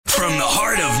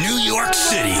heart of New York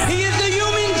City. He is the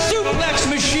human suplex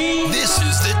machine. This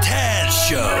is the Taz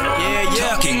Show. Yeah.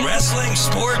 Talking wrestling,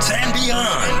 sports, and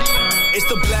beyond. It's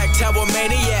the Black Tower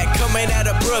Maniac coming out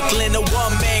of Brooklyn. A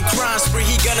one-man crime spree,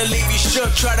 he gonna leave you shook.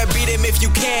 Try to beat him if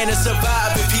you can and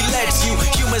survive if he lets you.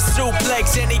 Human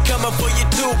suplex and he coming for you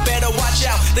too. Better watch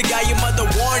out, the guy your mother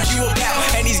warned you about.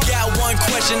 And he's got one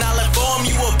question I'll inform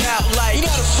you about. Like, you're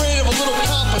not afraid of a little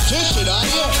competition, are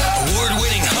you?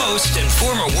 Award-winning host and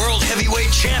former world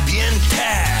heavyweight champion,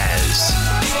 Taz.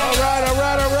 All right.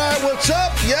 What's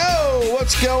up? Yo,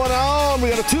 what's going on? We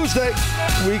got a Tuesday.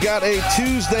 We got a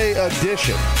Tuesday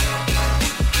edition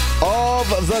of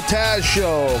the Taz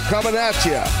Show coming at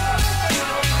you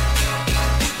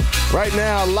right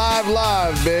now,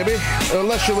 live, baby.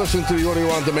 Unless you're listening to the audio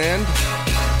on demand,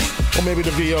 or maybe the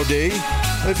VOD.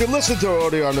 If you listen to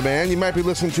audio on demand, you might be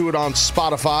listening to it on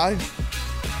Spotify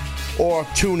or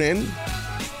TuneIn,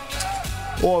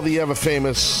 or the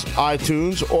ever-famous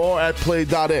iTunes, or at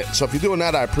play.it. So if you're doing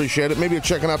that, I appreciate it. Maybe you're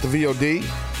checking out the VOD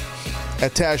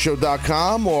at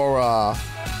TazShow.com, or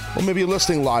maybe you're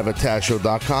listening live at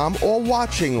TazShow.com, or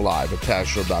watching live at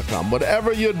TazShow.com.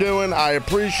 Whatever you're doing, I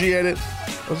appreciate it.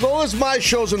 As long as my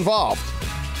show's involved,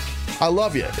 I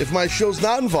love you. If my show's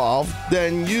not involved,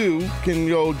 then you can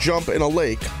go jump in a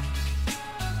lake,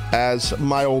 as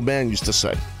my old man used to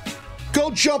say. Go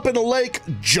jump in the lake,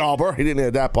 jobber. He didn't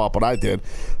hear that part, but I did.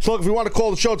 So look, if you want to call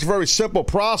the show, it's a very simple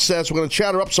process. We're going to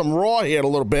chatter up some Raw here in a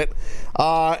little bit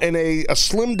in a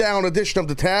slimmed-down edition of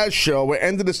the Taz Show. We're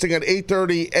ending this thing at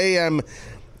 8:30 a.m.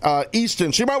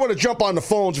 Eastern. So you might want to jump on the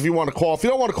phones if you want to call. If you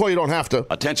don't want to call, you don't have to.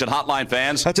 Attention hotline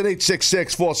fans. That's at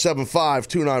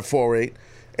 866-475-2948.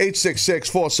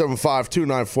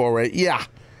 866-475-2948. Yeah,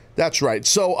 that's right.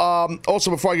 So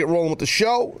also, before I get rolling with the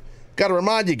show, got to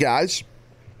remind you guys,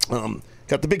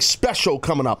 got the big special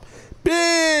coming up.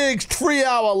 Big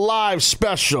 3-hour live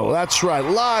special. That's right.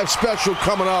 Live special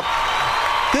coming up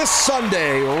this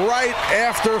Sunday, right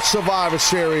after Survivor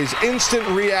Series. Instant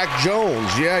React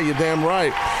Jones. Yeah, you're damn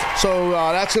right. So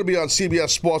that's going to be on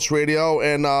CBS Sports Radio.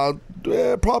 And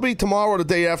probably tomorrow or the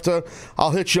day after,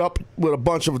 I'll hit you up with a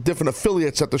bunch of different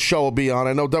affiliates that the show will be on.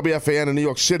 I know WFAN in New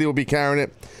York City will be carrying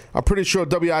it. I'm pretty sure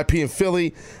WIP in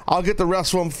Philly. I'll get the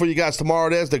rest of them for you guys tomorrow.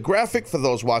 There's the graphic for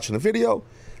those watching the video.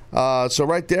 So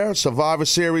right there, Survivor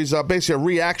Series, basically a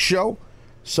react show.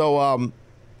 So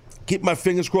keep my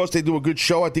fingers crossed they do a good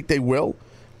show. I think they will.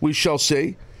 We shall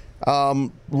see. Raw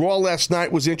last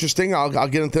night was interesting. I'll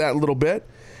get into that in a little bit.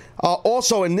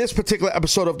 Also, in this particular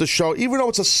episode of the show, even though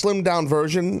it's a slimmed-down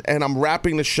version and I'm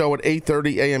wrapping the show at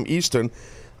 8:30 a.m. Eastern,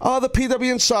 the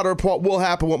PW Insider Report will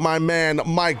happen with my man,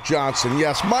 Mike Johnson.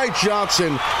 Yes, Mike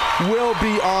Johnson will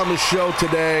be on the show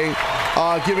today,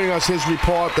 giving us his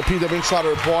report, the PW Insider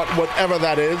Report, whatever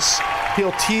that is.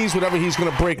 He'll tease whatever he's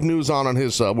going to break news on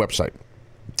his website.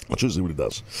 That's usually what he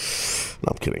does.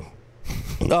 No, I'm kidding.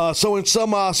 So in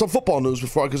some football news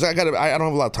before, because I don't have a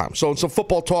lot of time. So in some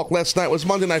football talk, last night was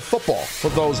Monday Night Football. For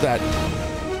those that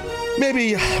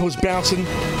maybe was bouncing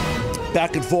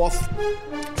back and forth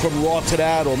from Raw to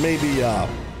that, or maybe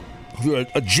if you're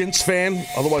a Gents fan,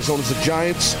 otherwise known as the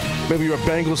Giants, maybe you're a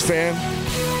Bengals fan.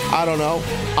 I don't know.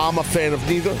 I'm a fan of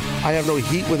neither. I have no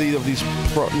heat with either of these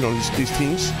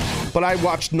teams. But I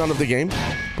watched none of the game.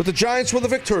 But the Giants were the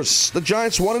victors. The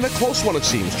Giants won in a close one, it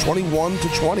seems,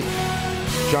 21-20.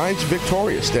 Giants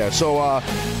victorious there. So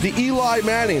the Eli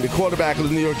Manning, the quarterback of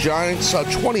the New York Giants,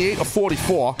 28 of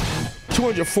 44,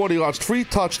 240 yards, 3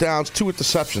 touchdowns, 2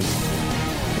 interceptions.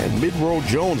 And mid-row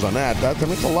Jones on that. That's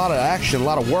a lot of action, a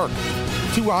lot of work.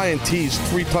 2 INTs,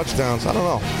 3 touchdowns. I don't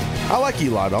know. I like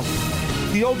Eli, though.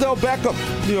 The Odell Beckham,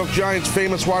 New York Giants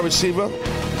famous wide receiver.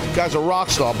 Guy's a rock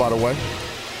star, by the way.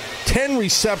 10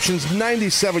 receptions,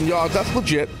 97 yards. That's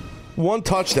legit. 1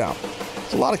 touchdown.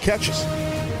 It's a lot of catches.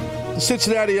 The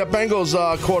Cincinnati Bengals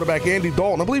quarterback, Andy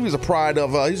Dalton. I believe he's a pride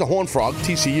of, he's a Horned Frog,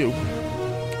 TCU.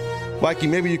 Mikey,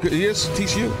 maybe you could, he is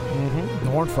TCU? Mm-hmm.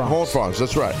 The Horned Frogs. Horned Frogs,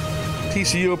 that's right.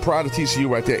 TCU, pride of TCU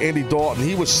right there. Andy Dalton,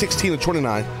 he was 16 of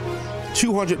 29,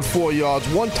 204 yards,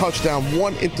 1 touchdown,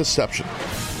 1 interception.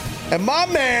 And my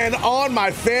man on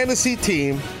my fantasy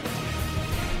team,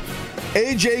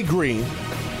 A.J. Green,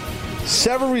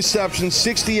 7 receptions,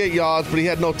 68 yards, but he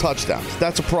had no touchdowns.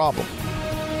 That's a problem.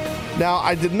 Now,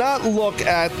 I did not look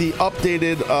at the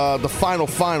updated, the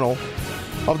final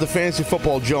of the Fantasy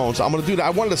Football Jones. I'm going to do that. I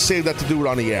wanted to save that to do it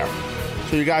on the air,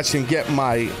 so you guys can get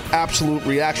my absolute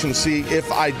reaction to see if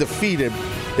I defeated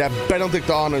that Benedict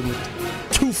Arnold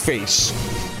Two-Face,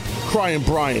 Crying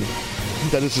Brian.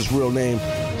 That is his real name.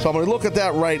 So I'm going to look at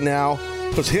that right now,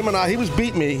 because him and he was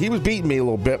beating me a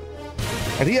little bit.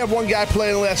 And he had one guy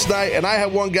playing last night, and I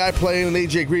had one guy playing in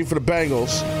AJ Green for the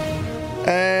Bengals.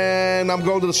 And I'm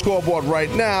going to the scoreboard right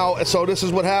now, and so this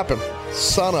is what happened.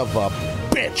 Son of a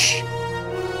bitch.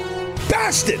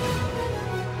 Bastard!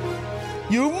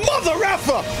 You mother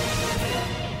effer!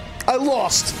 I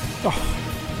lost. Oh,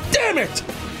 damn it!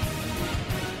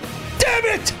 Damn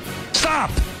it!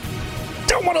 Stop!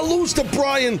 Don't want to lose to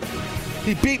Brian.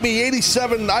 He beat me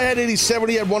 87. I had 87.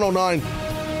 He had 109.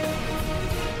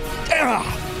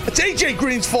 It's AJ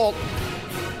Green's fault.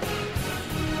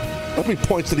 How many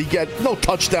points did he get? No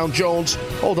touchdown, Jones.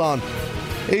 Hold on.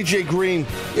 AJ Green,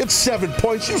 it's 7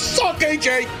 points. You suck,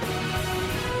 AJ.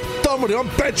 Done with it. I'm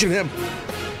benching him.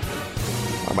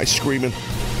 Why am I screaming?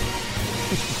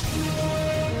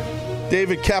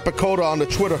 David Capicota on the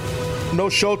Twitter. No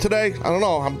show today? I don't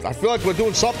know. I feel like we're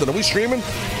doing something. Are we streaming?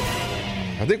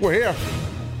 I think we're here.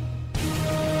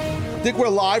 I think we're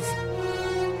live.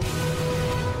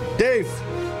 Dave,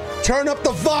 turn up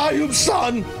the volume,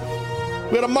 son.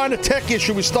 We had a minor tech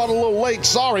issue. We started a little late.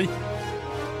 Sorry.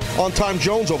 On time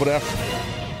Jones over there.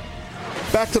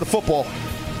 Back to the football.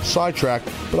 Sidetrack.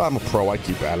 But I'm a pro. I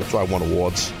keep at it. That's why I won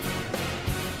awards.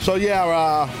 So,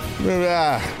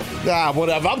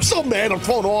 whatever. I'm so mad. I'm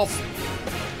thrown off.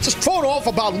 Just thrown off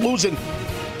about losing.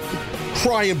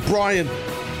 Crying Brian.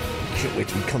 Can't wait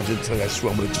till he comes in today. I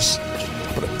swear I'm going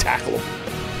to tackle him.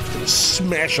 I'm going to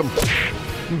smash him.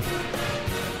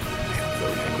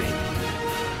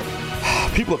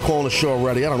 People are calling the show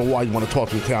already. I don't know why you want to talk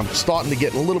to me today. I'm starting to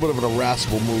get in a little bit of an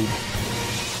irascible mood.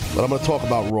 But I'm going to talk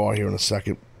about Raw here in a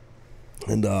second.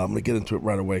 And I'm going to get into it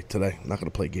right away today. I'm not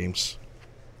going to play games.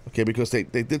 Okay, because they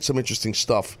did some interesting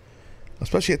stuff.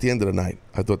 Especially at the end of the night.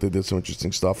 I thought they did some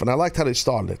interesting stuff. And I liked how they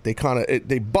started it.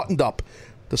 They buttoned up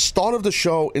the start of the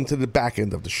show into the back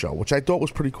end of the show, which I thought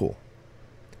was pretty cool.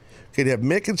 Okay, they have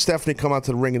Mick and Stephanie come out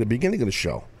to the ring in the beginning of the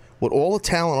show with all the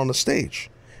talent on the stage.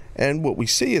 And what we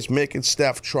see is Mick and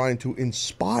Steph trying to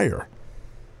inspire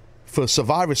for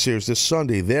Survivor Series this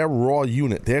Sunday, their Raw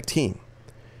unit, their team,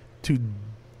 to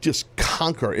just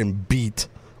conquer and beat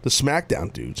the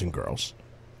SmackDown dudes and girls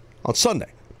on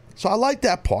Sunday. So I like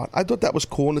that part. I thought that was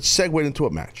cool, and it segued into a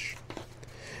match.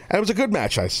 And it was a good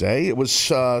match, I say. It was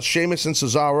Sheamus and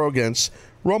Cesaro against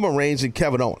Roman Reigns and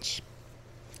Kevin Owens.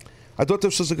 I thought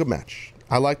this was a good match.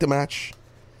 I liked the match.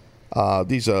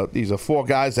 These are four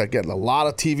guys that get a lot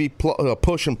of TV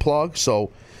push and plug.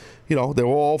 So, they're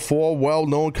all four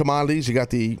well-known commodities. You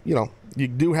got you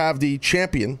do have the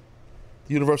champion,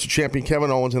 the Universal Champion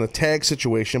Kevin Owens in a tag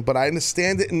situation. But I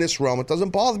understand it in this realm. It doesn't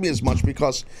bother me as much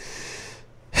because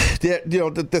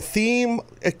the theme,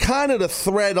 kind of the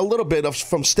thread a little bit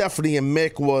from Stephanie and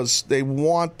Mick was they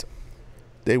want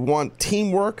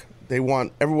teamwork. They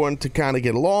want everyone to kind of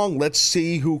get along. Let's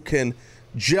see who can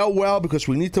gel well because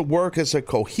we need to work as a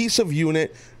cohesive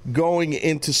unit going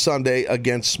into Sunday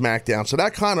against SmackDown. So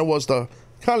that kind of was the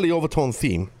overtone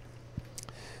theme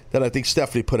that I think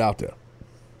Stephanie put out there.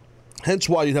 Hence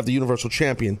why you'd have the Universal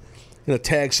Champion in a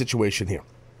tag situation here.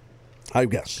 I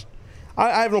guess.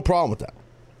 I have no problem with that.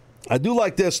 I do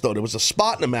like this, though. There was a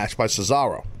spot in the match by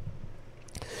Cesaro.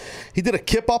 He did a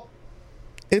kip up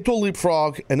into a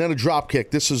leapfrog and then a drop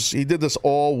kick. He did this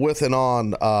all with and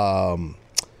on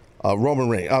Roman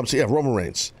Reigns. Roman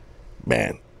Reigns.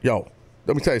 Man, let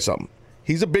me tell you something.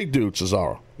 He's a big dude,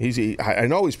 Cesaro. I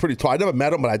know he's pretty tall. I never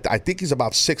met him, but I think he's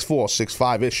about 6'4",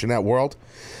 6'5"-ish in that world.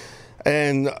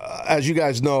 And as you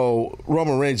guys know,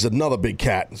 Roman Reigns is another big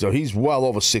cat. So he's well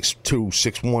over 6'2",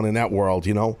 6'1" in that world,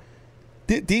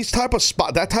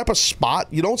 That type of spot,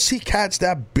 you don't see cats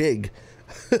that big.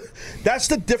 That's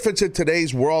the difference in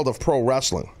today's world of pro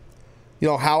wrestling.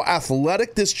 How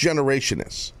athletic this generation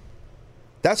is.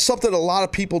 That's something a lot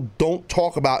of people don't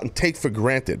talk about and take for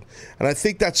granted. And I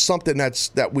think that's something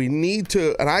that we need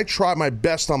to, and I try my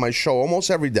best on my show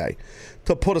almost every day,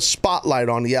 to put a spotlight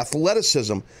on the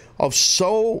athleticism of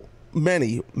so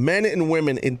many men and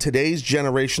women in today's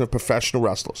generation of professional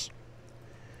wrestlers.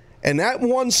 And that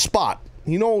one spot,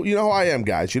 you know how I am,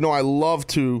 guys. I love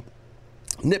to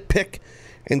nitpick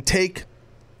and take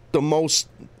the most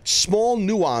small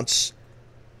nuance,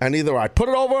 and either I put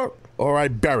it over or I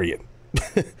bury it.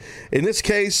 In this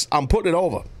case, I'm putting it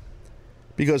over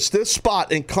because this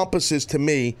spot encompasses to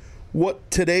me what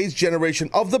today's generation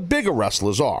of the bigger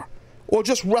wrestlers are, or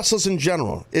just wrestlers in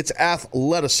general. It's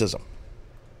athleticism.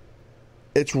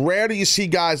 It's rare that you see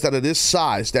guys that are this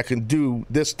size that can do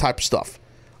this type of stuff.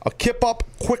 A kip up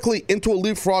quickly into a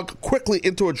leapfrog, quickly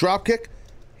into a drop kick.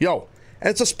 And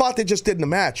it's a spot they just did in the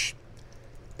match.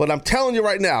 But I'm telling you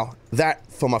right now that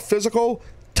from a physical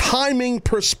timing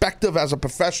perspective as a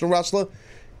professional wrestler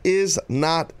is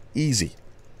not easy.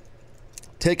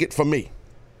 Take it from me.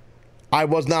 I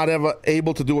was not ever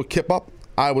able to do a kip up.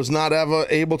 I was not ever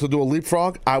able to do a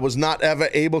leapfrog. I was not ever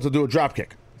able to do a drop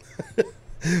kick.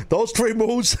 Those 3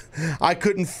 moves I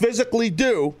couldn't physically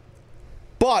do,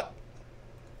 but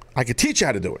I could teach you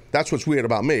how to do it. That's what's weird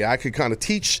about me. I could kind of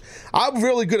teach. I'm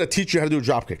really good at teaching you how to do a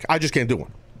drop kick. I just can't do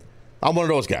one. I'm one of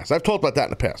those guys. I've talked about that in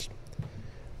the past.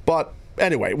 But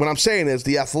anyway, what I'm saying is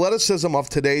the athleticism of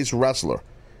today's wrestler,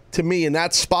 to me, in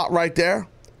that spot right there,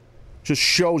 just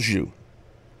shows you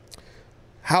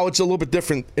how it's a little bit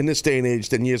different in this day and age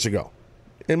than years ago.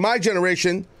 In my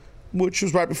generation, which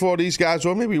was right before these guys,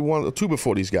 or maybe 1 or 2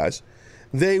 before these guys,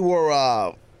 there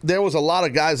was a lot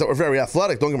of guys that were very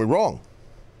athletic, don't get me wrong.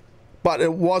 But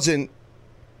it wasn't,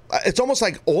 it's almost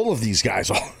like all of these guys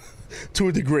are, to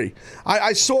a degree.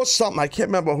 I saw something, I can't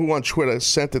remember who on Twitter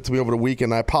sent it to me over the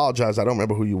weekend. I apologize, I don't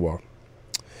remember who you were.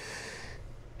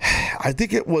 I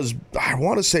think it was, I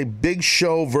want to say Big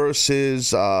Show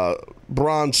versus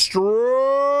Braun Strowman.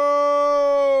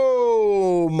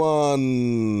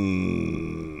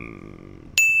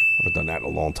 I haven't done that in a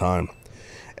long time.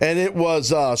 And it was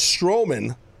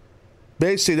Strowman.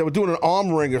 Basically, they were doing an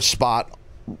arm wringer spot,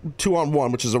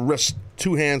 2-on-1, which is a wrist,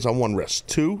 2 hands on 1 wrist.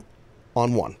 2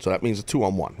 on 1. So that means a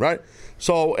 2-on-1, right?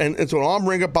 So, and it's an arm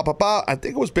wringer, I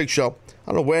think it was Big Show.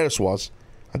 I don't know where this was.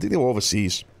 I think they were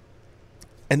overseas.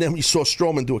 And then we saw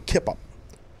Strowman do a kip-up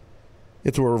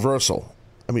into a reversal.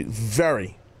 I mean,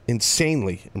 very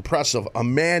insanely impressive. A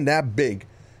man that big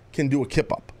can do a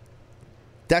kip-up.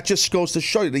 That just goes to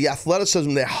show you the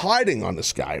athleticism they're hiding on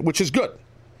this guy, which is good.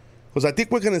 Because I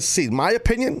think we're going to see, my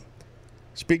opinion,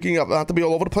 speaking of, not to be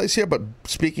all over the place here, but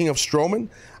speaking of Strowman,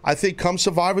 I think come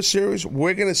Survivor Series,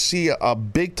 we're going to see a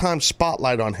big-time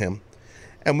spotlight on him.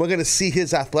 And we're going to see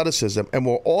his athleticism. And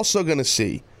we're also going to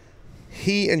see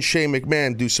he and Shane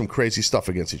McMahon do some crazy stuff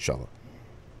against each other.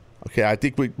 Okay, I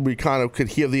think we kind of could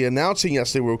hear the announcing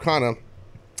yesterday. We were kind of,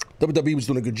 WWE was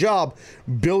doing a good job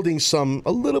building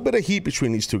a little bit of heat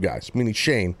between these 2 guys, meaning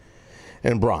Shane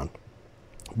and Braun.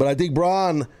 But I think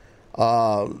Braun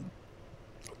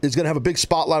is going to have a big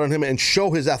spotlight on him and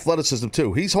show his athleticism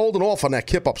too. He's holding off on that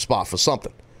kip-up spot for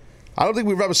something. I don't think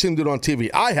we've ever seen him do it on TV.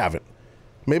 I haven't.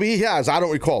 Maybe he has. I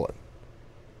don't recall it.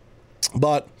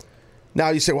 But now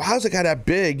you say, well, how's a guy that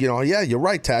big? You know, yeah, you're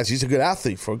right, Taz. He's a good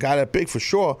athlete. For a guy that big, for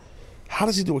sure. How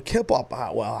does he do a kip-up?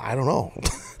 Well, I don't know.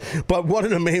 But one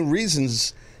of the main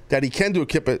reasons that he can do a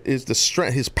kip-up is the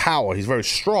strength, his power. He's very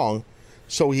strong,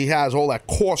 so he has all that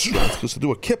core strength. Because to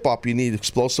do a kip-up, you need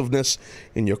explosiveness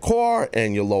in your core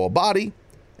and your lower body,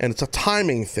 and it's a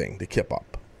timing thing, the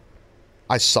kip-up.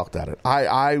 I sucked at it.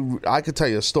 I could tell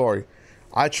you a story.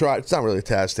 I tried. It's not really a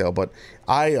Taz tale, but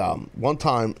I one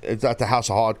time it's at the House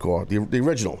of Hardcore, the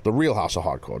original, the real House of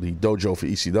Hardcore, the dojo for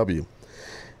ECW,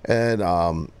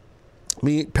 and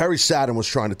Perry Saturn was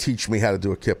trying to teach me how to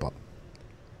do a kip up,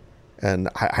 and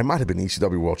I might have been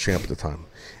ECW World Champ at the time,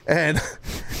 and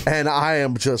I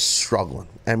am just struggling.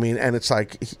 I mean, and it's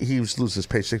like he was losing his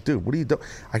pace. Like, dude, what are you doing?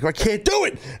 I go, I can't do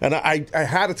it, and I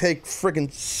had to take friggin'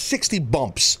 60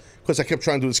 bumps. Because I kept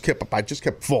trying to do this kip up. I just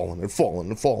kept falling and falling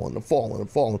and falling and falling and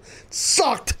falling. It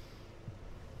sucked.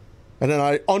 And then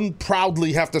I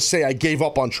unproudly have to say I gave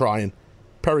up on trying.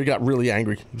 Perry got really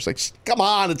angry. He was like, come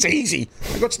on, it's easy.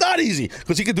 I go, it's not easy.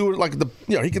 Because he could do it like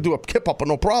he could do a kip up with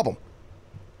no problem.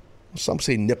 Some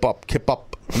say nip up, kip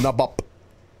up, nub up.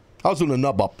 I was doing a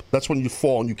nub up. That's when you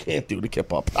fall and you can't do the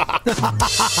kip up. That's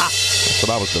what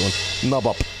I was doing. Nub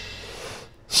up.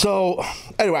 So,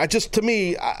 anyway, to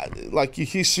me, like you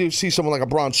see someone like a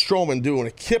Braun Strowman doing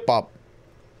a kip-up,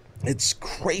 it's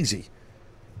crazy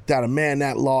that a man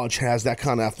that large has that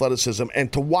kind of athleticism.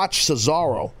 And to watch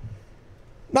Cesaro,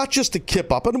 not just the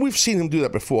kip-up, and we've seen him do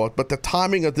that before, but the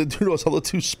timing of those other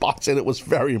 2 spots, and it was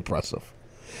very impressive.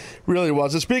 Really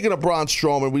was. And speaking of Braun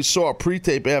Strowman, we saw a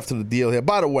pre-tape after the deal here.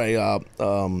 By the way,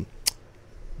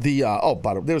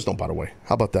 there's no by the way.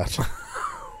 How about that?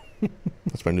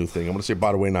 That's my new thing. I'm going to say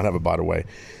by the way, not have it by the way.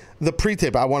 The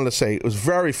pre-tape, I wanted to say, it was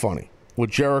very funny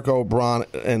with Jericho, Braun,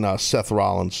 and Seth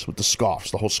Rollins with the scarves,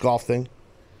 the whole scarf thing.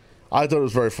 I thought it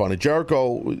was very funny.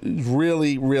 Jericho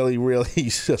really, really, really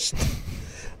just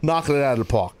knocking it out of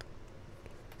the park.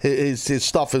 His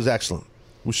stuff is excellent.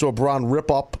 We saw Braun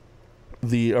rip up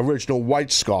the original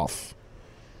white scarf,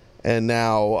 and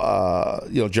now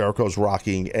Jericho's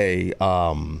rocking a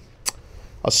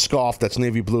scarf that's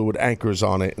navy blue with anchors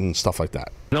on it and stuff like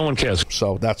that. No one cares.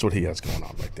 So that's what he has going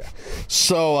on right there.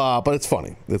 So, but it's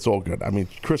funny. It's all good. I mean,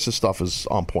 Chris's stuff is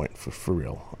on point for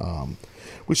real.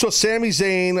 We saw Sami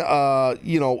Zayn,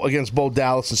 against Bo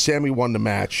Dallas, and Sami won the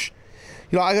match.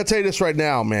 I got to tell you this right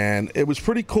now, man. It was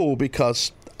pretty cool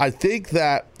because I think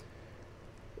that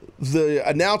the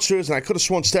announcers, and I could have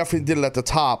sworn Stephanie did it at the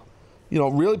top,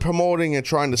 really promoting and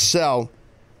trying to sell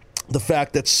the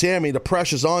fact that, Sammy, the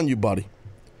pressure's on you, buddy.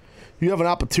 You have an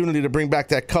opportunity to bring back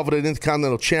that coveted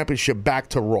Intercontinental Championship back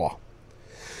to Raw.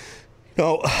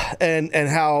 And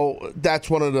how that's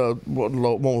one of the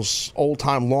most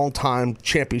old-time, long-time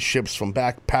championships from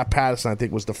back. Pat Patterson, I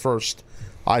think, was the first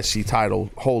IC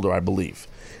title holder, I believe.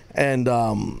 And,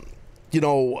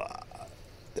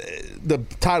 the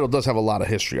title does have a lot of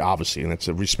history, obviously, and it's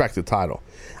a respected title.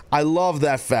 I love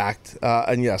that fact,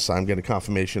 and yes, I'm getting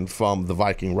confirmation from the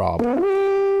Viking Rob.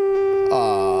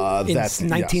 In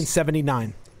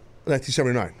 1979. Yes.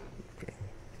 1979. Okay.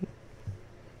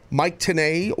 Mike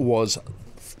Tenay was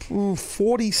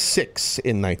 46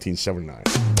 in 1979.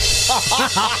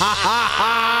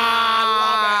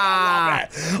 I love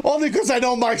it. Only because I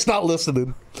know Mike's not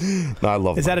listening. No, I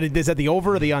love it. Is that the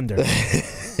over or the under?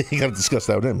 You got to discuss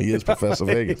that with him. He is Professor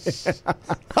Vegas.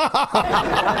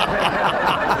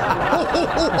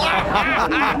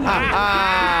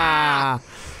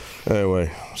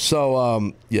 Anyway, so, I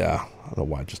don't know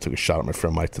why I just took a shot at my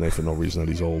friend Mike today for no reason that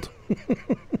he's old.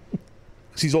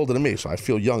 Because he's older than me, so I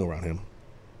feel young around him.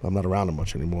 I'm not around him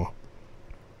much anymore.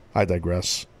 I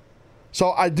digress.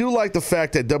 So I do like the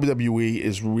fact that WWE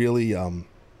is really... I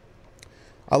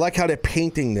like how they're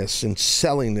painting this and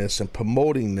selling this and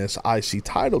promoting this IC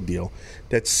title deal,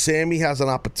 that Sammy has an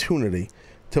opportunity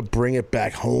to bring it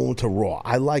back home to Raw.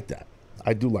 I like that.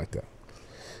 I do like that.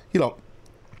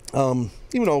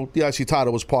 Even though the IC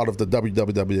title was part of the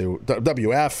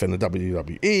WWF and the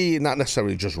WWE, not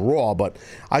necessarily just Raw, but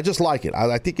I just like it.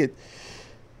 I think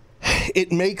it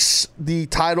makes the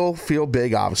title feel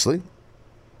big, obviously.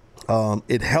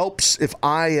 It helps if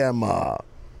I am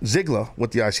Ziggler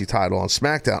with the IC title on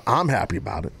SmackDown. I'm happy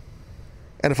about it.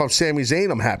 And if I'm Sami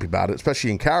Zayn, I'm happy about it, especially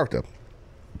in character.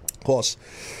 Of course,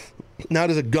 now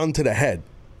there's a gun to the head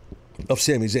of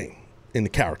Sami Zayn in the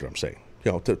character, I'm saying.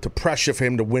 To pressure for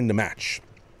him to win the match.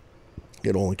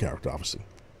 All in character, obviously.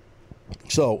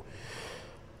 So,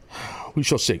 we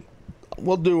shall see.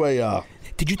 We'll do a...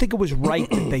 Did you think it was right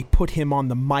that they put him on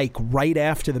the mic right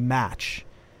after the match,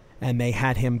 and they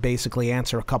had him basically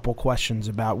answer a couple questions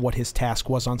about what his task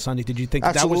was on Sunday? Did you think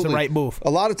that was the right move?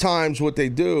 A lot of times what they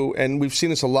do, and we've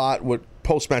seen this a lot with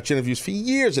post-match interviews for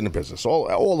years in the business.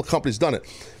 All the companies done it.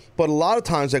 But a lot of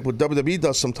times, like what WWE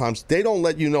does sometimes, they don't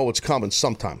let you know what's coming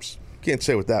sometimes. Can't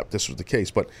say with that this was the case,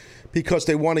 but because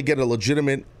they want to get a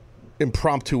legitimate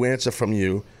impromptu answer from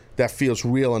you that feels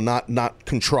real and not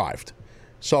contrived.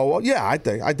 So, I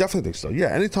definitely think so.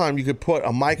 Yeah, anytime you could put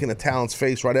a mic in a talent's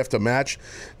face right after a match,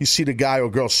 you see the guy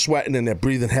or girl sweating and they're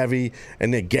breathing heavy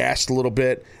and they're gassed a little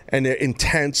bit and they're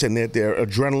intense and their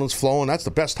adrenaline's flowing, that's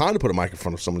the best time to put a mic in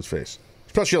front of someone's face.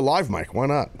 Especially a live mic. Why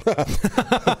not?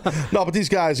 No, but these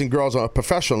guys and girls are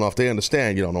professional enough. They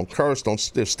understand, don't curse, don't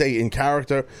stay in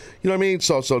character. You know what I mean?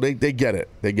 So they get it.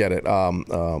 They get it.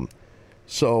 But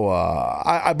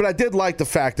I did like the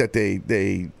fact that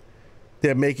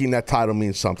they're making that title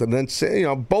mean something. And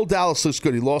then, Bo Dallas looks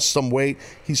good. He lost some weight.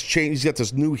 He's changed. He's got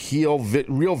this new heel,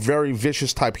 real very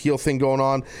vicious type heel thing going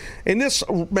on. In this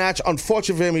match,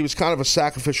 unfortunately for him, he was kind of a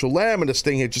sacrificial lamb in this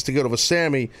thing here just to get over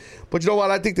Sammy. But you know what?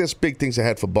 I think there's big things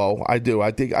ahead for Bo. I do. I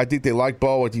think they like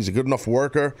Bo. He's a good enough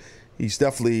worker. He's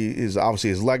definitely obviously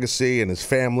his legacy and his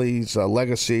family's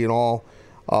legacy and all.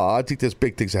 I think there's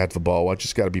big things ahead for Bo. I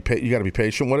just got to be you got to be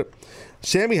patient with it.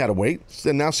 Sammy had to wait,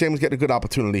 and now Sammy's getting a good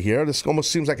opportunity here. This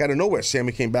almost seems like out of nowhere.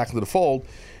 Sammy came back into the fold,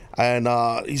 and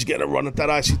he's getting a run at that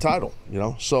IC title.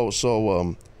 So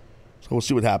we'll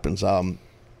see what happens. Gotta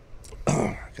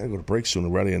go to break soon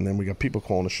already, and then we got people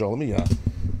calling the show. Let me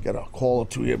get a call or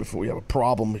two here before we have a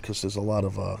problem because there's a lot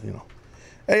of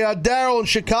Hey, Daryl in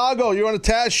Chicago, you're on the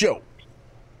Taz show.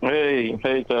 Hey,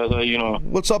 Taz, how you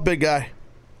doing? What's up, big guy?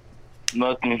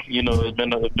 Nothing.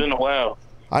 It's been a while.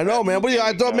 I know, man.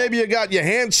 I thought maybe you got your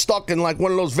hand stuck in like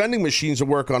one of those vending machines to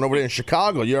work on over there in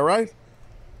Chicago. You all right?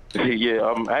 Yeah,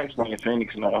 I'm actually in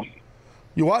Phoenix now.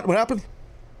 You what? What happened?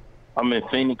 I'm in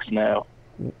Phoenix now.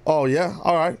 Oh, yeah?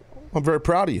 All right. I'm very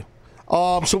proud of you.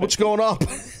 So what's going on?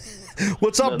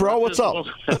 What's up, bro? What's up?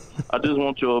 I just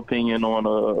want your opinion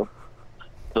on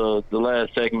the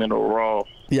last segment of Raw.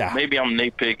 Yeah. Maybe I'm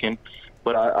nitpicking,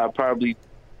 but I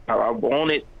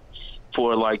want it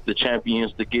for like the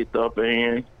champions to get the upper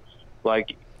hand.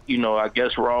 Like, I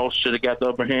guess Raw should have got the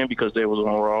upper hand because they was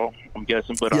on Raw, I'm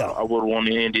guessing, but yeah. I would have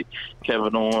wanted to end it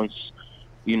Kevin Owens,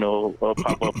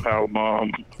 pop-up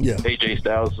powerbomb, yeah. AJ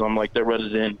Styles, something like that, rather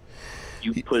than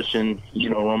you pushing,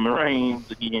 Roman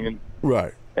Reigns again.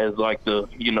 Right. As like the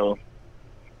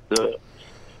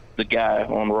the guy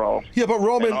on Raw. Yeah, but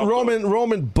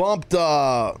Roman bumped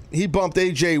he bumped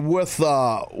AJ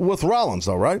with Rollins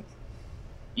though, right?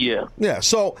 Yeah. Yeah.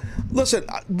 So listen,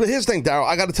 but here's the thing, Daryl.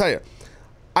 I got to tell you,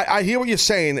 I hear what you're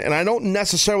saying, and I don't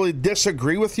necessarily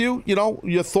disagree with you. You know,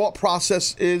 your thought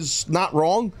process is not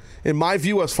wrong in my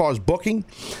view as far as booking.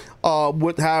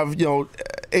 Would have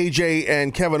AJ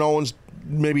and Kevin Owens.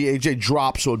 Maybe AJ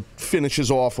drops or finishes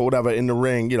off or whatever in the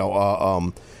ring.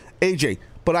 AJ.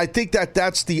 But I think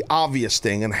that's the obvious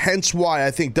thing, and hence why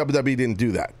I think WWE didn't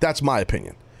do that. That's my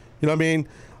opinion. You know what I mean?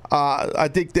 I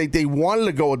think they wanted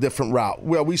to go a different route.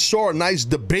 Well, we saw a nice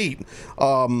debate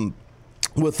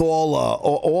with all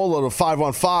of the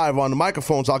 5-on-5 on the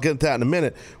microphones. I'll get into that in a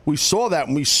minute. We saw that,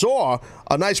 and we saw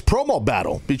a nice promo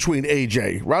battle between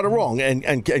AJ, right or wrong,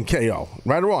 and KO,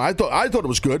 right or wrong. I thought it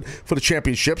was good for the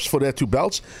championships, for their two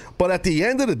belts. But at the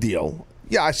end of the deal,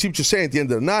 yeah, I see what you're saying. At the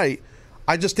end of the night,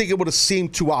 I just think it would have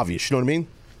seemed too obvious. You know what I mean?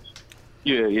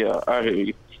 Yeah, I hear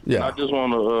you. Yeah. I just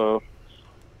want to,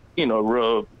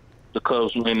 rub the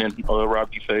Cubs winning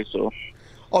Robbie face. So.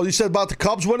 Oh, you said about the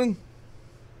Cubs winning?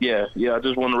 Yeah, I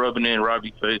just want to rub it in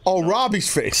Robbie's face. Oh, Robbie's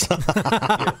face.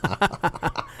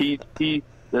 He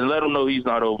let him know he's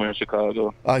not over in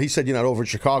Chicago. He said you're not over in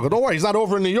Chicago. Don't worry, he's not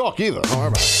over in New York either. Don't worry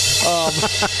about it.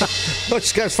 No,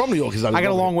 this guy's from New York. I got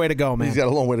a long way to go, man. He's got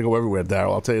a long way to go everywhere,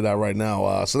 Daryl. I'll tell you that right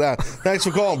now. Thanks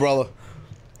for calling, brother.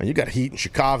 And you got heat in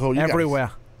Chicago.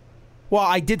 Everywhere. Well,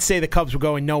 I did say the Cubs were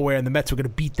going nowhere and the Mets were going to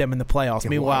beat them in the playoffs. Yeah,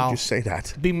 meanwhile, why did you say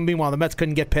that? Meanwhile, the Mets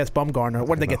couldn't get past Bumgarner.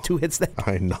 What did they get, 2 hits there?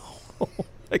 I know. Oh,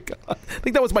 my God. I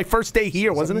think that was my first day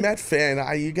here, wasn't it? As a Met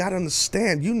fan, you got to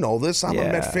understand. You know this. I'm a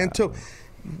Met fan, too.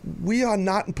 We are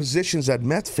not in positions as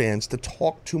Met fans to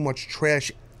talk too much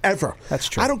trash ever. That's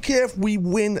true. I don't care if we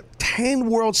win 10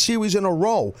 World Series in a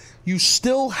row. You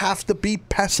still have to be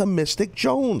pessimistic,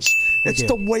 Jones. It's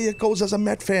the way it goes as a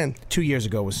Met fan. 2 years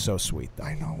ago was so sweet, though.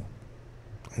 I know.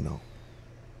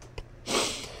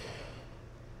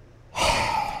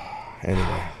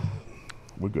 Anyway,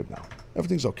 we're good now.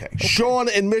 Everything's okay. Sean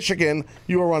in Michigan,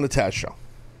 you are on the Taz Show.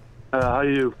 How are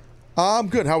you? I'm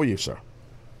good. How are you, sir?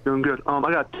 Doing good.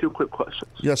 I got 2 quick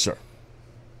questions. Yes, sir.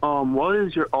 What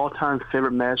is your all-time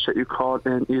favorite match that you called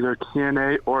in either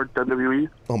TNA or WWE?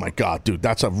 Oh, my God, dude,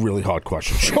 that's a really hard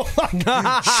question. Sean,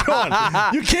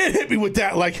 you can't hit me with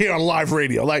that like here on live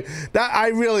radio. Like that,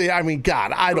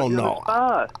 God, I don't know.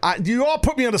 You all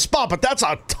put me on the spot, but that's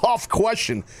a tough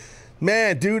question.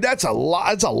 Man, dude, that's a lot.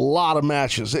 That's a lot of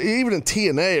matches. Even in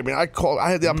TNA, I mean, I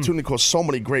had the opportunity to call so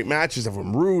many great matches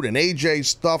from Rude and AJ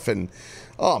stuff and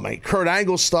Kurt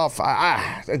Angle stuff.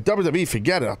 And WWE,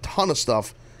 forget it, a ton of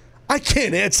stuff. I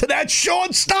can't answer that,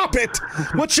 Sean. Stop it.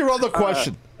 What's your other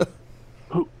question?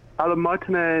 Out of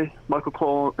Martinez, Michael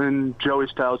Cole, and Joey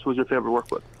Styles, who's your favorite to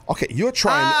work with? Okay, you're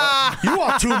trying. You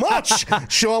are too much,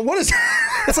 Sean. What is?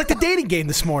 It's like the dating game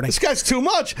this morning. This guy's too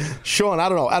much, Sean. I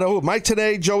don't know. Out of who? Mike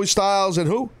today, Joey Styles, and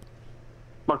who?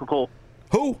 Michael Cole.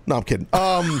 Who? No, I'm kidding.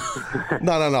 No.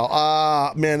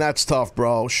 Man, that's tough,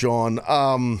 bro, Sean.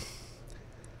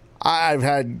 I've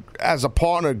had as a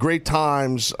partner great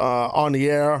times on the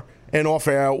air and off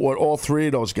air with all 3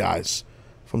 of those guys,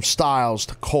 from Styles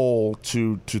to Cole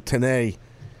to Tenay.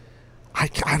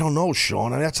 I don't know,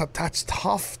 Sean. I mean, that's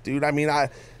tough, dude. I mean, and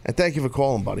thank you for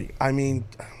calling, buddy. I mean,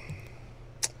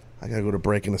 I gotta go to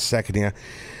break in a second here.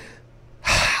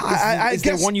 Is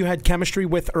there one you had chemistry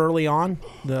with early on?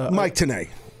 Mike Tenay.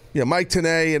 Yeah, Mike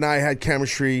Tenay and I had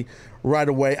chemistry right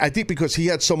away. I think because he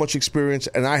had so much experience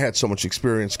and I had so much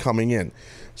experience coming in.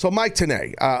 So Mike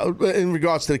Tenay, in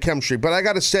regards to the chemistry. But I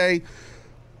got to say,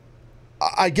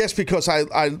 I guess because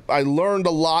I learned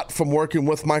a lot from working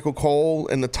with Michael Cole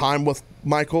and the time with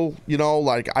Michael,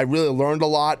 I really learned a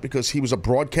lot because he was a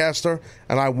broadcaster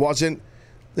and I wasn't,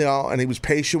 and he was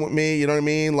patient with me, you know what I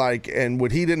mean? And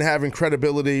what he didn't have in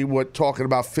credibility with talking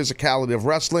about physicality of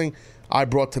wrestling, I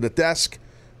brought to the desk.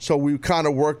 So we kind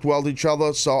of worked well with each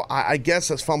other. So I guess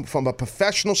that's from a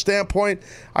professional standpoint,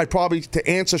 to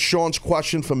answer Sean's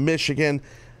question from Michigan,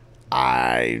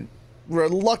 I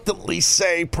reluctantly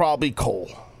say probably Cole.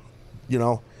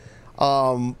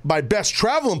 My best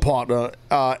traveling partner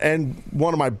and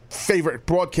one of my favorite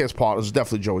broadcast partners is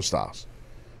definitely Joey Styles.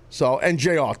 So, and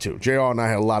JR too. JR and I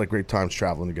had a lot of great times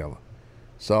traveling together.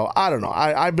 So I don't know.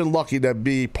 I've been lucky to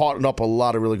be partnered up with a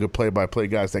lot of really good play-by-play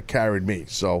guys that carried me.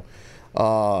 So.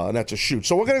 And that's a shoot.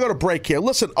 So we're going to go to break here.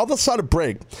 Listen, other side of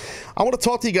break, I want to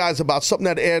talk to you guys about something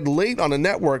that aired late on the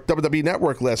network, WWE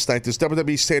Network last night, this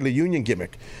WWE State of the Union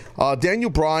gimmick. Daniel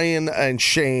Bryan and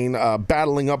Shane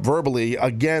battling up verbally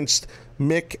against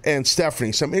Mick and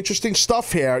Stephanie. Some interesting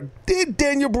stuff here. Did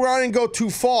Daniel Bryan go too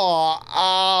far?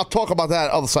 I'll talk about that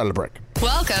other side of the break.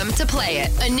 Welcome to Play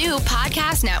It, a new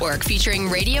podcast network featuring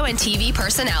radio and TV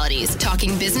personalities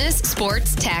talking business,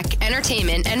 sports, tech,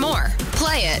 entertainment, and more.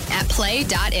 Play it at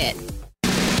play.it.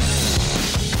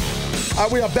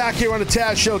 We are back here on the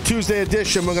Taz Show, Tuesday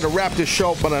edition. We're going to wrap this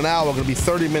show up in an hour. We're going to be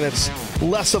 30 minutes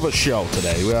less of a show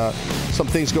today. Some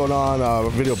things going on.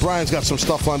 Video. Brian's got some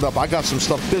stuff lined up. I got some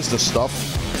stuff, business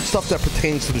stuff that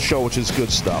pertains to the show, which is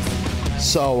good stuff.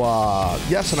 So,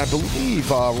 yes, and I believe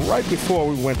right before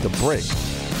we went to break,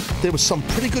 there was some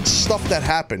pretty good stuff that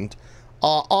happened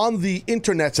on the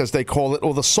internets, as they call it,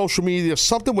 or the social media.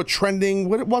 Something with trending.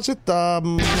 What was it?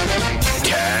 Taz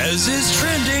is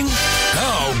trending.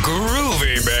 Oh,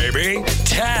 groovy, baby.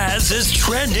 Taz is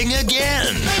trending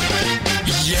again.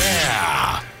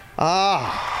 Yeah.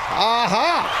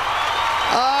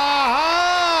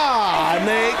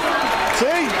 Nate.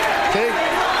 See?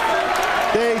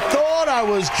 They thought I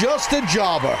was just a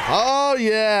jobber. Oh,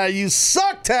 yeah. You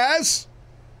suck, Taz.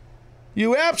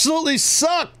 You absolutely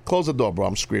suck. Close the door, bro.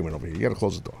 I'm screaming over here. You got to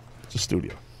close the door. It's a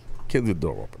studio. Can't leave the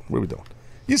door open. What are we doing?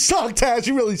 You suck, Taz.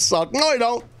 You really suck. No, I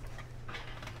don't.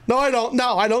 No, I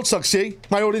don't suck, see?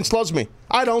 My audience loves me.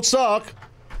 I don't suck.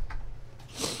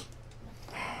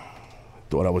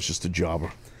 Thought I was just a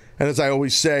jobber. And as I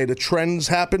always say, the trends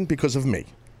happen because of me.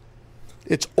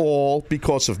 It's all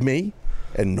because of me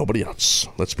and nobody else.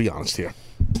 Let's be honest here.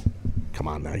 Come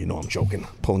on now, you know I'm joking.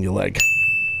 Pulling your leg.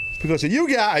 It's because of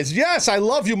you guys. Yes, I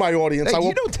love you, my audience. Hey,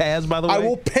 you know Taz, by the way. I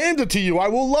will pander to you. I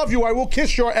will love you. I will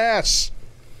kiss your ass.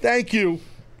 Thank you.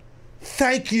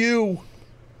 Thank you.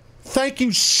 Thank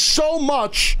you so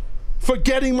much for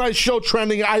getting my show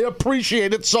trending. I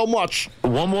appreciate it so much.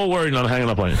 One more word and I'm hanging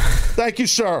up on you. Thank you,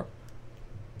 sir.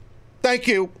 Thank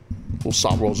you. Little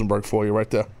Sal Rosenberg for you right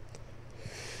there.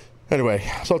 Anyway,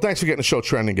 so thanks for getting the show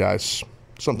trending, guys.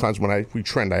 Sometimes when we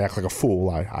trend, I act like a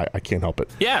fool. I can't help it.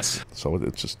 Yes. So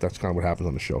it's just, that's kind of what happens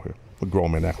on the show here. A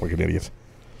grown man act like an idiot.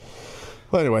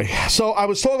 Well, anyway, so I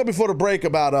was talking before the break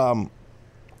about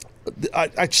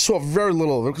I saw very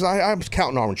little of it because I was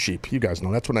counting orange sheep. You guys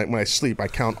know that's when I sleep, I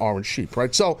count orange sheep,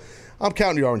 right? So I'm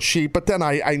counting the orange sheep, but then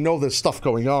I know there's stuff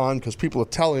going on because people are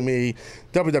telling me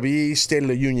WWE State of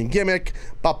the Union gimmick,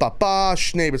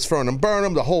 Schneebitz, Fern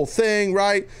Burnham, the whole thing,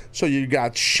 right? So you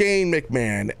got Shane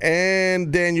McMahon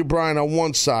and Daniel Bryan on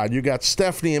one side. You got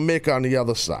Stephanie and Mick on the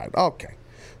other side. Okay.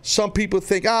 Some people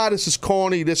think, this is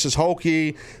corny, this is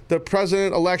hokey. The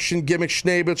president election gimmick,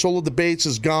 Schneebitz, all the debates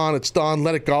is gone, it's done,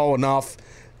 let it go, enough.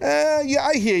 Yeah,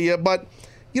 I hear you, but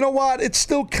you know what? It's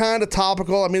still kind of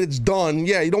topical. I mean, it's done.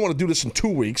 Yeah, you don't want to do this in 2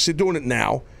 weeks. You're doing it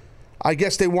now. I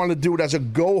guess they want to do it as a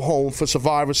go-home for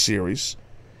Survivor Series.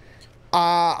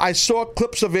 I saw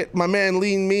clips of it. My man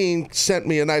Lean Mean sent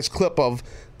me a nice clip of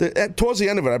towards the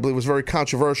end of it, I believe, was very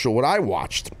controversial, what I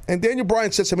watched. And Daniel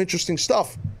Bryan said some interesting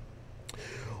stuff,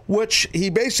 which he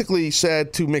basically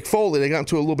said to Mick Foley. They got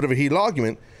into a little bit of a heated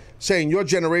argument, saying your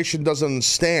generation doesn't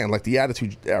understand, like the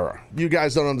Attitude Era. You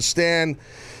guys don't understand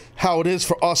how it is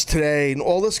for us today and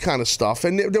all this kind of stuff.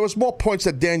 And there was more points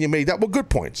that Daniel made that were good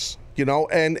points, you know.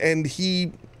 And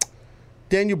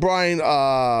Daniel Bryan,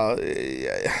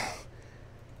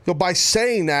 by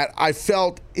saying that, I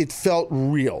felt it felt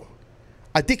real.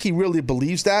 I think he really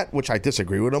believes that, which I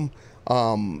disagree with him.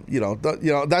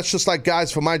 That's just like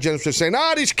guys from my generation saying,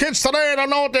 these kids today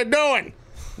don't know what they're doing.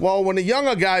 Well, when the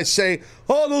younger guys say,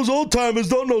 those old timers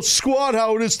don't know squat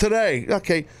how it is today.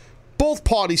 Okay, both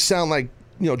parties sound like,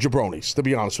 jabronis, to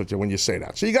be honest with you, when you say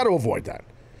that. So you got to avoid that.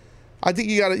 I think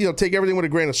you got to, take everything with a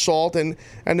grain of salt. And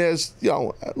there's,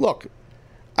 look,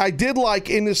 I did like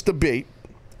in this debate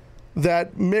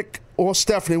that Mick or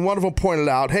Stephanie, one of them pointed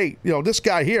out, hey, this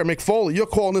guy here, Mick Foley, you're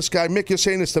calling this guy Mick, you're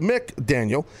saying this to Mick,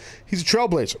 Daniel. He's a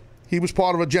trailblazer. He was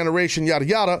part of a generation, yada,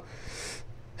 yada.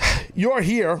 You're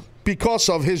here because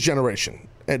of his generation,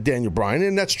 Daniel Bryan,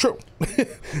 and that's true.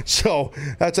 So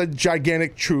that's a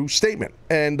gigantic, true statement.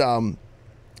 And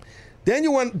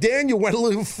Daniel went a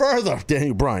little further,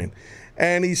 Daniel Bryan,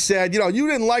 and he said, you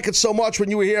didn't like it so much when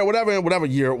you were here, whatever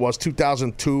year it was,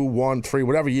 2002, 1, 3,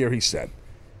 whatever year he said,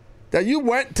 that you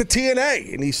went to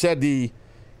TNA, and he said the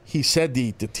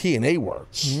TNA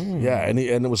words. Yeah, and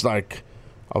it was like,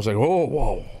 I was like,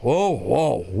 whoa.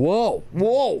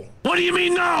 What do you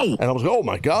mean no? And I was like, oh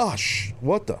my gosh,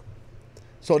 what the?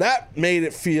 So that made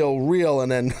it feel real,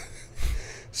 and then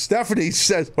Stephanie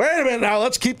says, wait a minute now,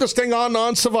 let's keep this thing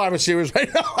on Survivor Series right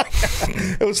now.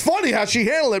 It was funny how she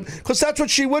handled it because that's what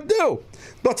she would do.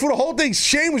 But for the whole thing,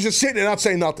 Shane was just sitting there not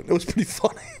saying nothing. It was pretty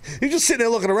funny. He was just sitting there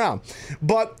looking around.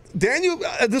 But Daniel,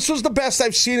 this was the best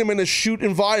I've seen him in a shoot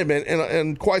environment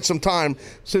in quite some time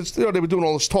since they were doing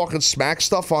all this talking smack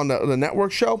stuff on the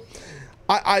network show.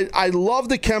 I love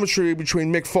the chemistry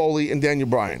between Mick Foley and Daniel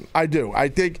Bryan. I do. I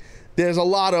think there's a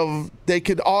lot of, they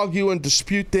could argue and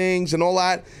dispute things and all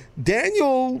that.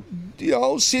 Daniel,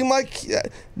 seemed like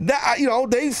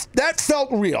that, that felt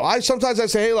real. Sometimes I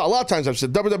say, hey, a lot of times I've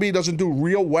said WWE doesn't do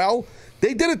real well.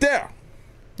 They did it there.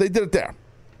 So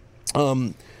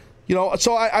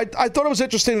I thought it was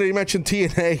interesting that he mentioned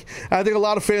TNA. I think a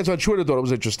lot of fans on Twitter thought it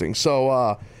was interesting.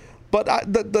 So, but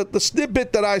the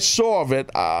snippet that I saw of it,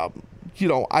 I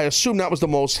assume that was the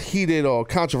most heated or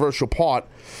controversial part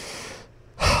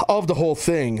of the whole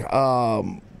thing.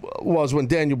 Was when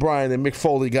Daniel Bryan and Mick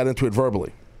Foley got into it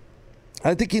verbally.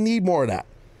 I think you need more of that,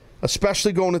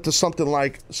 especially going into something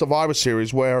like Survivor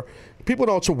Series where people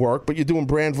know it's a work, but you're doing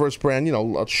brand versus brand,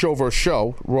 show versus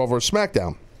show, Raw versus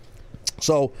SmackDown.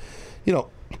 So,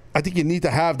 I think you need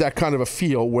to have that kind of a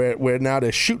feel where now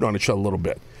they're shooting on each other a little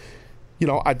bit.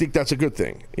 I think that's a good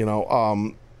thing,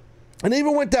 and they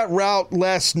even went that route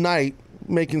last night,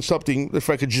 making something, if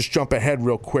I could just jump ahead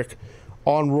real quick,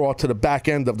 on Raw to the back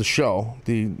end of the show,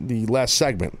 the last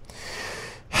segment.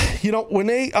 When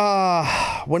they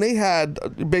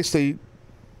had basically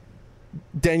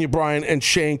Daniel Bryan and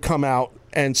Shane come out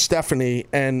and Stephanie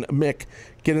and Mick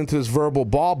get into this verbal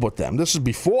bob with them. This is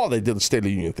before they did the State of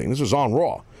the Union thing. This was on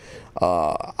Raw.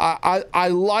 I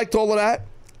liked all of that.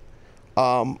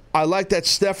 I liked that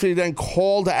Stephanie then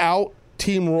called out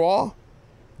Team Raw.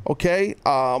 Okay,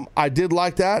 I did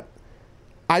like that.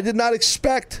 I did not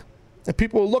expect. And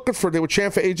people were looking for it. They were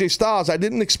chanting for AJ Styles. I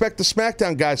didn't expect the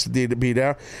SmackDown guys to be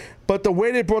there. But the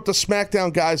way they brought the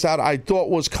SmackDown guys out, I thought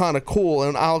was kind of cool.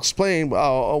 And I'll explain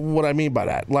what I mean by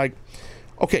that. Like,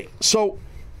 okay, so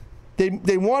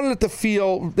they wanted it to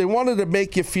feel, they wanted to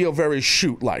make you feel very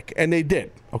shoot-like. And they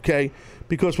did, okay?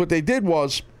 Because what they did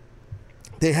was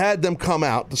they had them come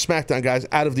out, the SmackDown guys,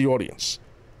 out of the audience.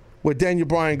 Where Daniel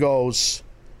Bryan goes,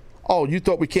 oh, you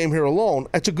thought we came here alone?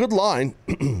 That's a good line.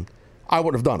 I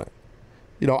would have done it.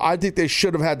 I think they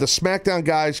should have had the SmackDown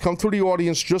guys come through the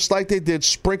audience just like they did,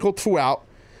 sprinkled throughout.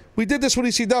 We did this with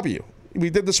ECW. We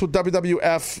did this with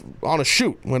WWF on a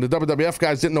shoot when the WWF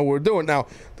guys didn't know what we were doing. Now,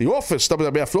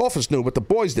 WWF office knew, but the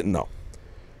boys didn't know.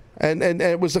 And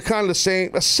it was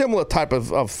a similar type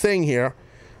of thing here.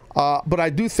 But I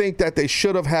do think that they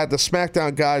should have had the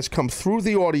SmackDown guys come through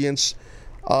the audience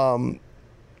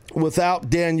without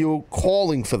Daniel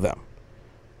calling for them.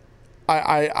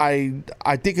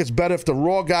 I think it's better if the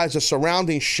Raw guys are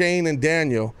surrounding Shane and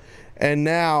Daniel, and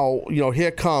now,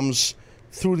 here comes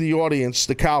through the audience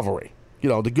the cavalry,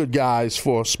 the good guys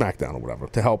for SmackDown or whatever,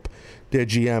 to help their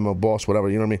GM or boss, whatever,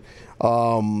 you know what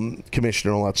I mean?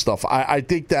 Commissioner and all that stuff. I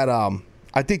think that's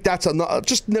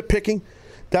just nitpicking.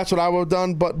 That's what I would have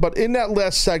done. But in that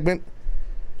last segment,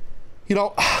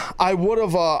 I would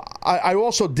have. I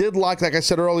also did like I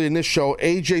said earlier in this show,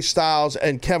 AJ Styles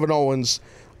and Kevin Owens.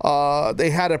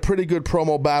 They had a pretty good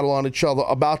promo battle on each other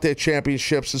about their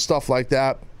championships and stuff like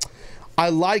that. I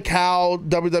like how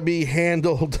WWE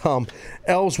handled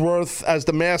Ellsworth as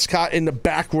the mascot in the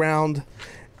background,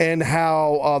 and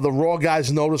how the Raw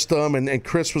guys noticed them, and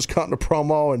Chris was cutting a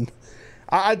promo, and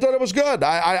I thought it was good.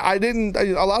 I didn't.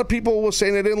 A lot of people were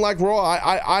saying they didn't like Raw.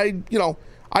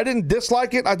 I didn't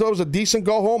dislike it. I thought it was a decent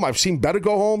go home. I've seen better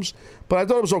go homes, but I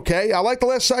thought it was okay. I liked the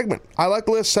last segment. There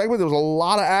was a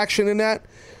lot of action in that.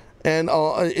 And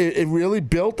it really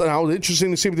built, and it was interesting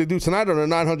to see what they do tonight on the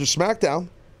 900 SmackDown.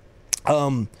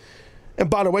 And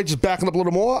by the way, just backing up a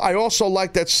little more, I also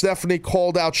like that Stephanie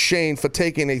called out Shane for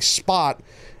taking a spot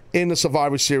in the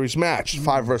Survivor Series match,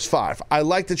 5 versus 5. I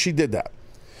like that she did that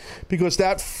because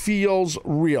that feels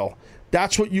real.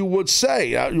 That's what you would say.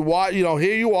 Here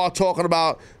you are talking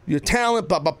about your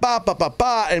talent,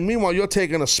 and meanwhile you're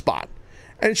taking a spot.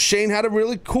 And Shane had a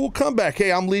really cool comeback.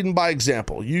 Hey, I'm leading by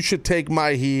example. You should take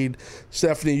my heed.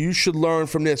 Stephanie, you should learn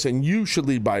from this, and you should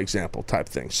lead by example type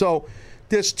thing. So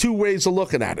there's two ways of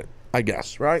looking at it, I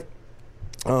guess, right?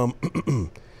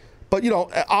 But,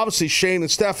 obviously Shane and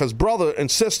Steph as brother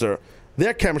and sister,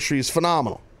 their chemistry is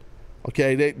phenomenal.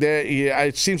 Okay,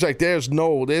 it seems like they're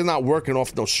not working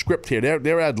off no script here.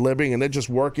 They're ad-libbing, and they're just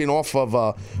working off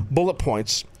of bullet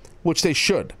points, which they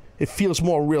should. It feels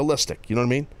more realistic, you know what I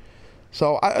mean?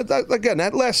 So, again,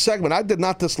 that last segment, I did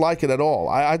not dislike it at all.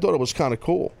 I thought it was kind of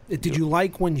cool. Did you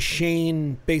like when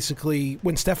Shane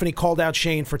when Stephanie called out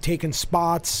Shane for taking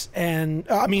spots and,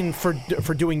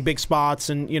 for doing big spots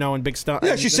and big stuff?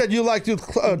 Yeah, she said you like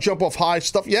to jump off high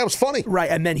stuff. Yeah, it was funny. Right,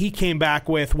 and then he came back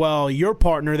with, well, your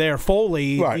partner there,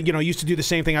 Foley, used to do the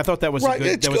same thing. I thought that was right.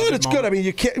 It's good. I mean,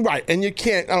 you can't. Right, and you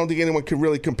can't. I don't think anyone can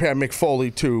really compare Mick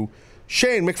Foley to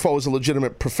Shane. Mick Foley is a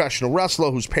legitimate professional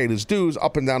wrestler who's paid his dues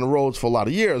up and down the roads for a lot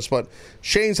of years, but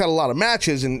Shane's had a lot of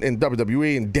matches in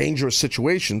WWE in dangerous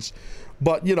situations.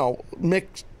 But,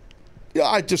 Mick,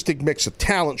 I just think Mick's a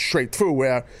talent straight through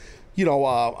where,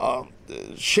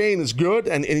 Shane is good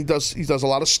and he does a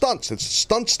lot of stunts. It's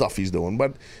stunt stuff he's doing,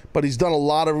 but he's done a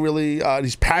lot of really,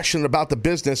 he's passionate about the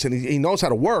business and he knows how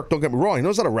to work. Don't get me wrong, he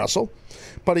knows how to wrestle.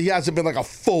 But he hasn't been like a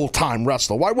full-time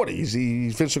wrestler. Why would he?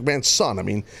 He's Vince McMahon's son. I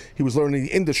mean, he was learning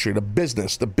the industry, the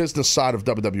business side of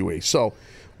WWE. So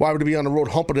why would he be on the road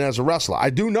humping it as a wrestler?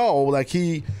 I do know,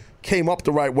 he came up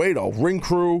the right way, though. Ring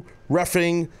crew,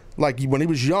 reffing, when he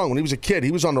was young, when he was a kid,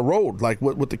 he was on the road.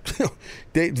 With the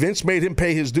Vince made him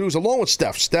pay his dues along with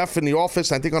Steph. Steph in the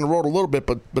office, I think on the road a little bit,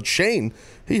 but Shane,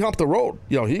 he humped the road.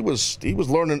 He was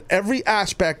learning every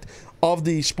aspect of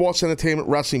the sports entertainment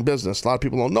wrestling business. A lot of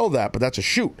people don't know that, but that's a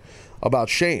shoot about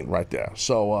Shane right there.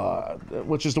 So,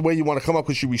 which is the way you want to come up,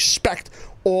 because you respect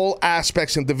all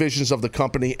aspects and divisions of the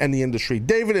company and the industry.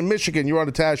 David in Michigan, you're on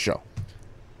the Taz Show.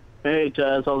 Hey,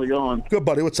 Taz, how's it going? Good,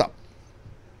 buddy. What's up?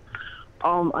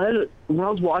 When I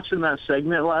was watching that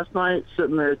segment last night,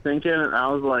 sitting there thinking, and I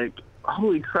was like,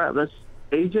 holy crap, that's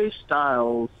AJ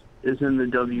Styles is in the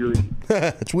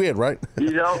WWE. It's weird, right?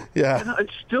 Yeah.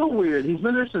 It's still weird. He's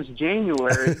been there since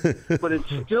January, but it's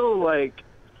still like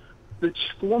the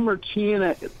former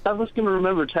TNA. I was going to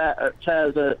remember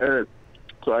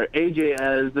AJ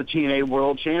as the TNA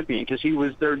World Champion because he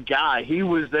was their guy. He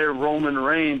was their Roman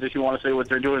Reigns, if you want to say what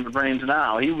they're doing with Reigns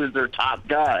now. He was their top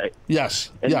guy. Yes.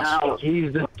 And now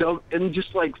he's in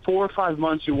just 4 or 5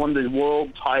 months, he won the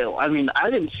world title. I mean,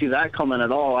 I didn't see that coming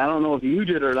at all. I don't know if you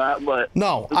did or not, but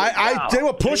no, they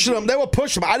were pushing him. They were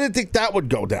pushing him. I didn't think that would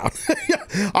go down.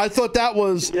 I thought that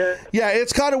was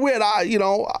it's kind of weird.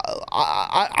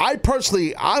 I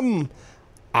personally, I'm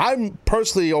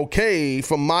personally okay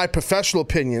from my professional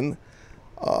opinion.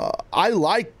 I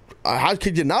like. How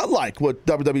could you not like what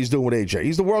WWE's doing with AJ?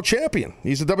 He's the world champion.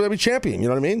 He's the WWE champion. You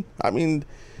know what I mean? I mean,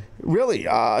 really,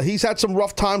 he's had some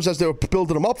rough times as they were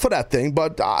building him up for that thing,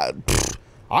 but I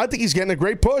think he's getting a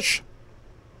great push.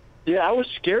 Yeah, I was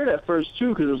scared at first, too,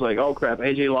 because it was like, oh, crap,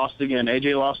 AJ lost again.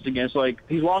 It's like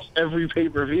he lost every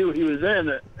pay-per-view he was in,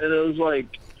 and it was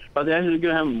like, are they actually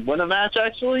going to have him win a match,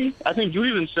 actually? I think you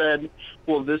even said,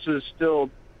 well, this is still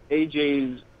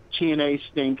AJ's TNA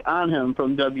stink on him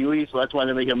from WWE, so that's why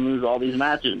they make him lose all these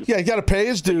matches. Yeah, he got to pay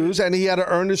his dues, and he had to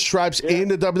earn his stripes in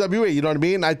the WWE, you know what I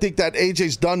mean? I think that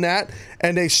AJ's done that,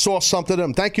 and they saw something in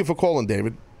him. Thank you for calling,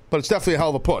 David, but it's definitely a hell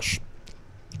of a push.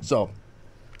 So,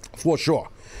 for sure.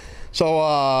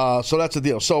 So that's the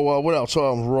deal. So what else?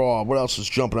 Raw. What else is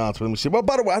jumping out to me? Let me see. Well,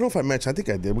 by the way, I don't know if I mentioned. I think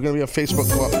I did. We're going to be on Facebook.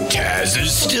 Taz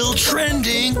is still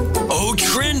trending. Oh,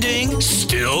 trending.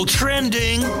 Still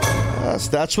trending.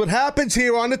 That's what happens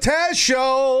here on the Taz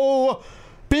Show.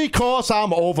 Because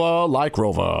I'm over like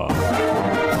Rover.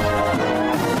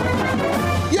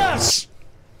 Yes!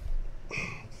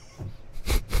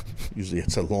 Usually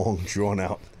it's a long, drawn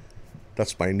out.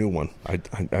 That's my new one. I'm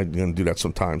going to do that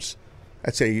sometimes.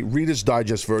 That's a Reader's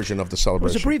Digest version of the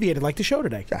celebration. It was abbreviated like the show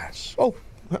today. Yes. Oh,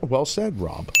 well said,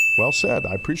 Rob. Well said.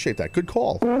 I appreciate that. Good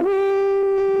call.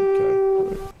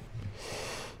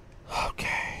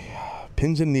 Okay.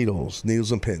 Pins and needles.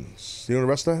 Needles and pins. You know the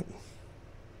rest of that?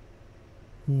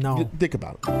 No. Think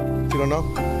about it. You don't know?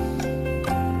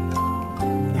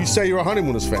 You say you're a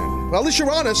Honeymooners fan. Well, at least you're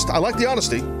honest. I like the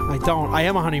honesty. I don't. I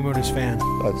am a Honeymooners fan.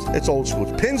 It's old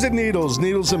school. Pins and needles,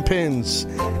 needles and pins.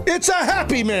 It's a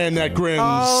happy man that grins.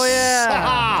 Oh,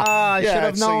 yeah. I should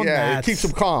have known that. It keeps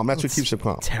him calm. That's what keeps him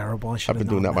calm. Terrible. I've been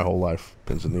doing that my whole life.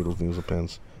 Pins and needles and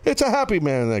pins. It's a happy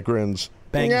man that grins.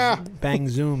 Bang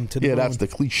zoom to the moon. That's the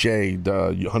cliched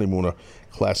Honeymooner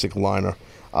classic liner.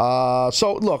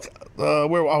 So, look,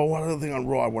 one other thing on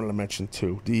Raw I wanted to mention,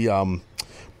 too. The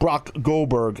Brock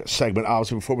Goldberg segment,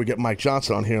 obviously, before we get Mike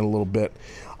Johnson on here in a little bit.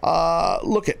 I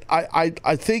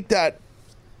think that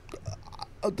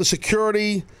the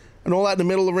security and all that in the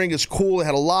middle of the ring is cool. They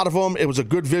had a lot of them. It was a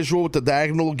good visual with the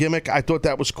diagonal gimmick. I thought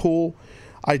that was cool.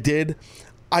 I did.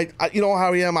 I you know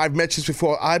how I am. I've mentioned this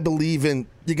before. I believe in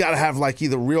you got to have like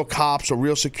either real cops or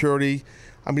real security.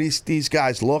 I mean, these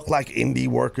guys look like indie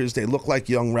workers. They look like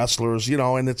young wrestlers,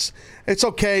 and it's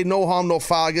okay. No harm, no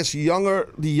foul. I guess the younger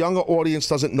audience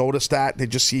doesn't notice that. They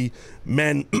just see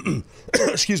men,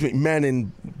 excuse me, men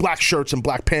in black shirts and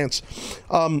black pants.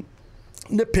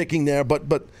 Nitpicking there, but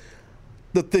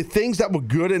the things that were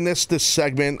good in this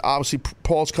segment, obviously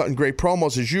Paul's cutting great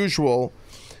promos as usual.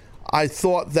 I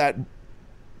thought that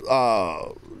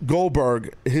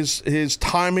Goldberg, his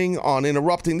timing on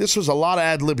interrupting, this was a lot of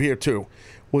ad-lib here too,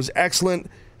 was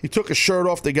excellent. He took his shirt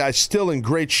off. The guy's still in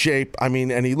great shape. I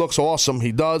mean, and he looks awesome.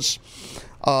 He does.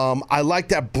 I like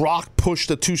that Brock pushed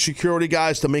the 2 security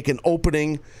guys to make an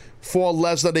opening for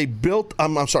Lesnar. They built,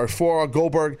 for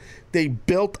Goldberg, they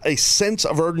built a sense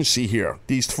of urgency here,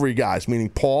 these 3 guys, meaning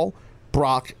Paul,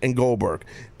 Brock, and Goldberg.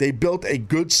 They built a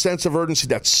good sense of urgency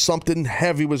that something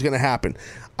heavy was going to happen.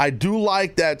 I do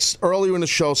like that earlier in the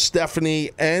show,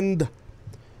 Stephanie and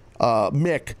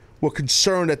Mick were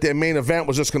concerned that their main event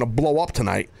was just going to blow up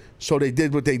tonight, so they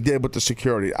did what they did with the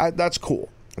security. That's cool.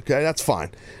 Okay, that's fine.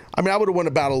 I mean, I would have went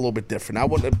about it a little bit different. I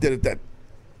wouldn't have did it that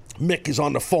Mick is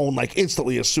on the phone like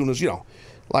instantly as soon as,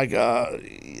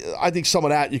 I think some of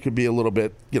that you could be a little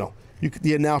bit,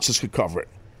 the announcers could cover it.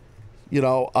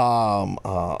 By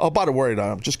the way,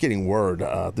 I'm just getting word.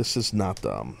 This is not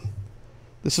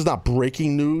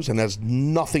breaking news and has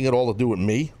nothing at all to do with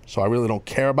me, so I really don't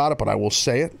care about it, but I will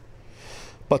say it.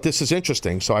 But this is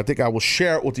interesting, so I think I will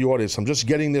share it with the audience. I'm just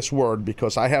getting this word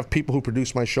because I have people who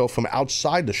produce my show from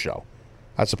outside the show,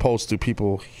 as opposed to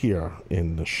people here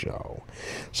in the show.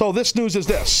 So this news is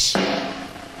this.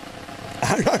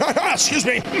 Excuse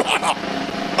me.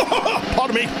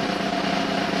 Pardon me.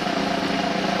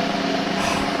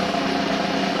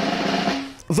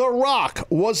 The Rock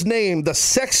was named the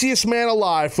sexiest man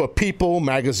alive for People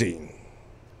magazine.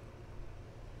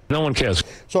 No one cares.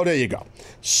 So there you go.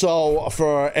 So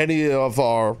for any of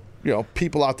our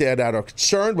people out there that are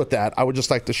concerned with that, I would just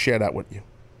like to share that with you.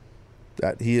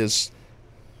 That he's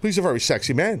a very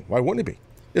sexy man. Why wouldn't he be?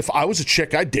 If I was a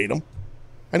chick, I'd date him.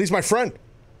 And he's my friend.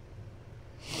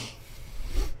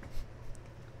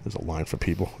 There's a line for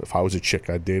people. If I was a chick,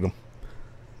 I'd date him.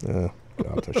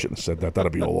 God, I shouldn't have said that. That'll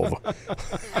be all over.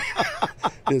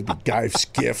 There'd be guys,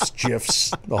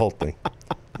 GIFs, the whole thing.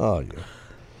 Oh, yeah.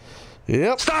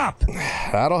 Yep. Stop!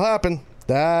 That'll happen.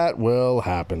 That will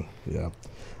happen. Yeah.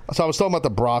 So I was talking about the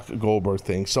Brock Goldberg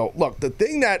thing. So, look, the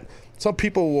thing that some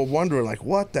people were wondering, like,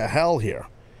 what the hell here?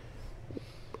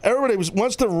 Everybody was,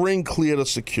 once the ring cleared of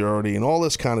security and all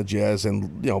this kind of jazz,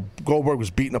 and, Goldberg was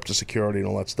beating up the security and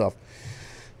all that stuff,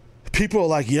 people were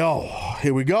like, yo,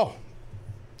 here we go.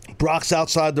 Brock's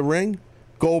outside the ring.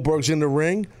 Goldberg's in the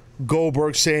ring.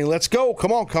 Goldberg's saying, let's go.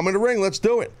 Come on, come in the ring. Let's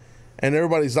do it. And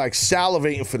everybody's like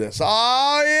salivating for this.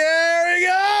 Oh, here we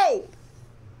go.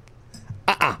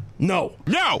 No.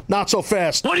 No. Not so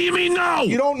fast. What do you mean no?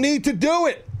 You don't need to do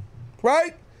it.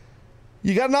 Right?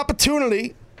 You got an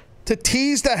opportunity to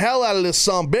tease the hell out of this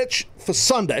bitch for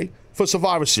Sunday for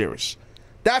Survivor Series.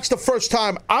 That's the first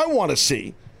time I want to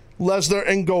see Lesnar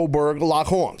and Goldberg lock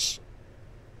horns.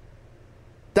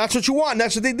 That's what you want. And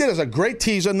that's what they did. It's a great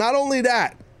teaser. Not only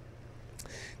that,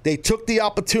 they took the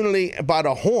opportunity by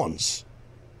the horns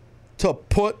to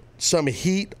put some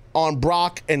heat on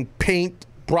Brock and paint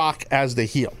Brock as the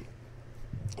heel.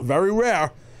 Very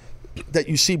rare that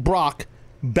you see Brock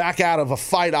back out of a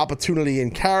fight opportunity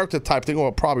and character type thing,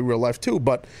 or probably real life too.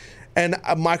 And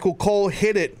Michael Cole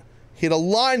hit a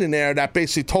line in there that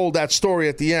basically told that story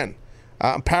at the end.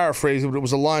 I'm paraphrasing, but it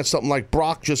was a line something like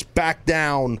Brock just backed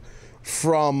down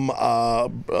from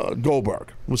Goldberg.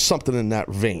 It was something in that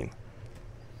vein.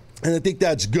 And I think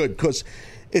that's good because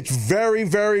it's very,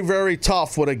 very, very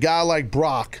tough with a guy like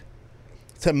Brock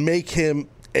to make him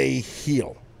a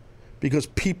heel because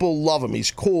people love him.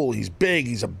 He's cool. He's big.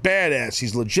 He's a badass.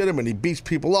 He's legitimate. He beats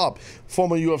people up.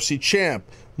 Former UFC champ.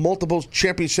 Multiple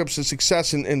championships and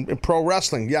success in pro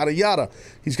wrestling, yada, yada.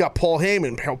 He's got Paul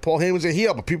Heyman. Paul Heyman's a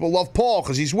heel, but people love Paul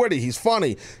because he's witty, he's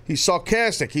funny, he's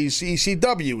sarcastic, he's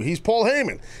ECW, he's Paul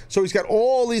Heyman. So he's got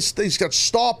all these things. He's got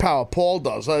star power, Paul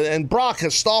does, and Brock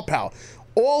has star power.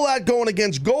 All that going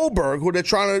against Goldberg, who they're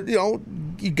trying to,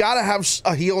 you got to have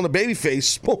a heel and a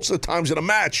babyface most of the times in a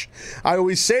match. I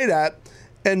always say that.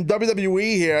 And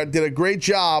WWE here did a great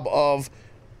job of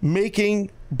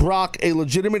making Brock a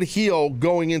legitimate heel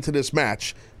going into this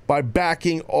match by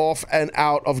backing off and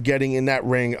out of getting in that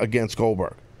ring against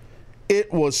Goldberg.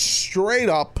 It was straight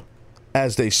up,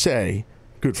 as they say,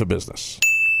 good for business.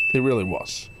 It really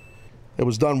was. It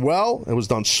was done well. It was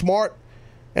done smart.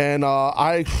 And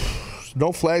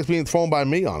no flags being thrown by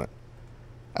me on it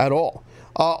at all.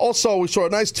 Also, we saw a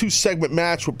nice 2-segment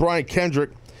match with Brian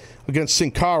Kendrick against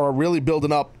Sin Cara, really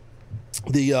building up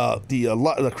the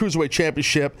Cruiserweight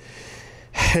Championship.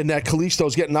 And that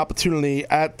Kalisto's getting an opportunity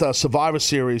at Survivor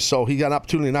Series, so he got an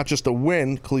opportunity not just to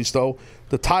win Kalisto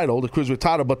the Cruiserweight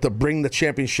title, but to bring the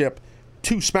championship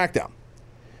to SmackDown.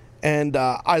 And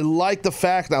I like the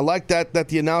fact, and I like that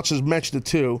the announcers mentioned it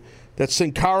too, that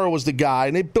Sin Cara was the guy,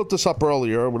 and they built this up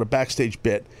earlier with a backstage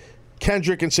bit.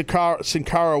 Kendrick and Sin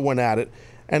Cara went at it,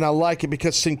 and I like it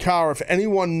because Sin Cara, if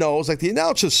anyone knows, like the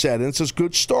announcers said, and it's just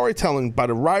good storytelling by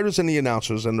the writers and the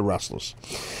announcers and the wrestlers.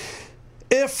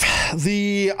 If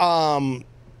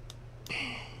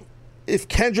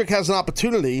Kendrick has an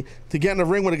opportunity to get in the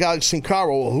ring with a guy like Sin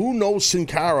Cara, well, who knows Sin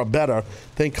Cara better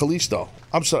than Kalisto?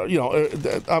 I'm sorry,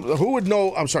 who would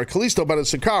know? I'm sorry, Kalisto better than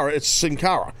Sin Cara? It's Sin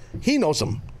Cara. He knows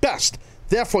him best.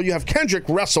 Therefore, you have Kendrick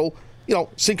wrestle,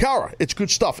 Sin Cara. It's good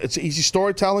stuff. It's easy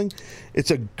storytelling.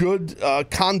 It's a good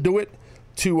conduit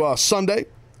to Sunday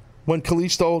when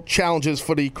Kalisto challenges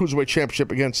for the Cruiserweight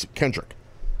Championship against Kendrick.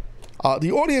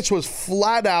 The audience was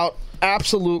flat out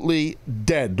absolutely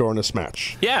dead during this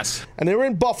match. Yes. And they were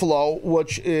in Buffalo,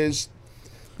 which is,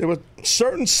 there were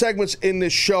certain segments in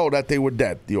this show that they were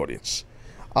dead, the audience.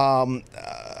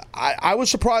 I was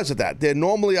surprised at that. They're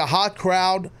normally a hot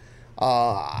crowd.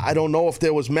 I don't know if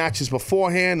there was matches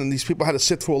beforehand and these people had to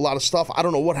sit through a lot of stuff. I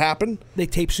don't know what happened. They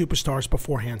tape superstars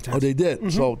beforehand. Oh, they did. Mm-hmm.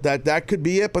 So that could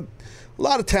be it. But a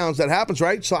lot of towns that happens,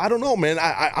 right? So I don't know, man.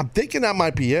 I'm thinking that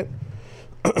might be it.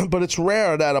 But it's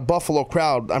rare that a Buffalo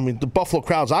crowd, I mean, the Buffalo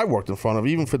crowds I worked in front of,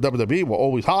 even for WWE, were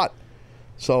always hot.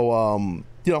 So,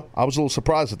 I was a little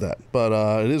surprised at that. But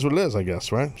it is what it is, I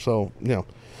guess, right? So,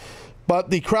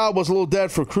 But the crowd was a little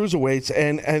dead for cruiserweights.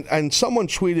 And someone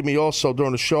tweeted me also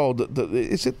during the show,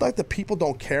 is it like the people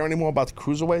don't care anymore about the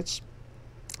cruiserweights?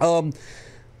 I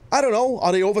don't know.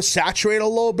 Are they oversaturated a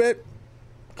little bit?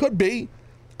 Could be.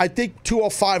 I think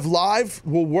 205 Live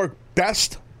will work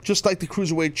best, just like the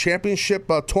Cruiserweight Championship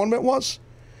tournament was.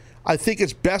 I think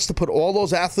it's best to put all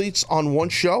those athletes on one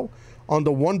show,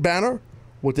 under one banner,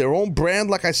 with their own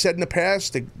brand, like I said in the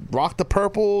past. They rock the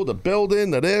purple, the building,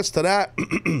 the this, the that.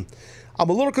 I'm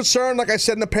a little concerned, like I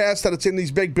said in the past, that it's in these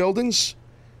big buildings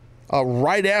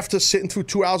right after sitting through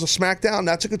 2 hours of SmackDown.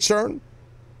 That's a concern,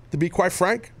 to be quite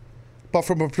frank. But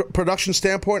from a production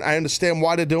standpoint, I understand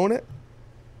why they're doing it.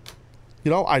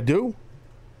 I do.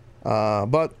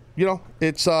 But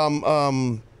it's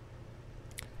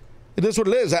it is what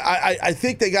it is. I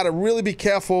think they got to really be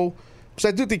careful, because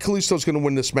I do think Kalisto's going to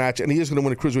win this match, and he is going to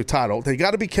win the Cruiserweight title. They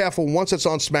got to be careful once it's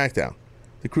on SmackDown,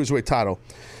 the Cruiserweight title,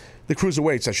 the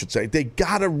Cruiserweights, I should say. They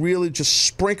got to really just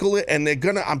sprinkle it, and they're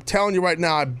going to, I'm telling you right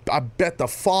now, I bet the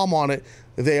farm on it,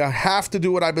 they have to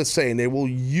do what I've been saying. They will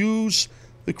use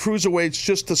the Cruiserweights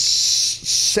just to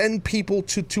send people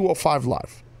to 205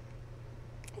 Live.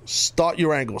 Start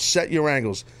your angles, set your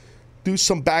angles. Do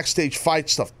some backstage fight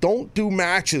stuff. Don't do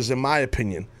matches, in my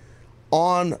opinion,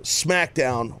 on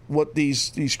SmackDown with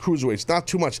these cruiserweights. Not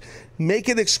too much. Make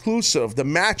it exclusive, the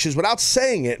matches, without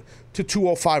saying it, to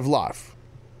 205 Live.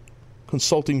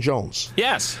 Consulting Jones.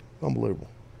 Yes. Unbelievable.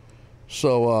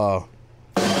 So,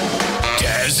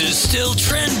 Daz is still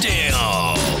trending.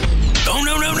 Oh,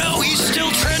 no. He's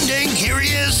still trending. Here he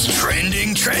is.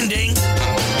 Trending.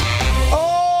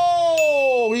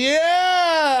 Oh,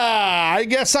 yeah. I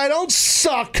guess I don't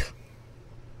suck.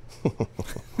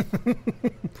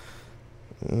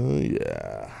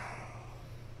 Yeah.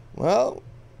 Well,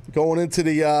 going into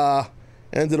the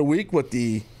end of the week with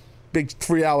the big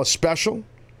 3-hour special,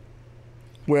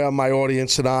 where my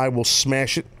audience and I will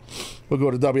smash it. We'll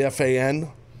go to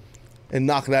WFAN and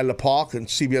knock it out of the park and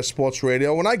CBS Sports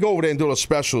Radio. When I go over there and do those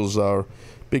specials,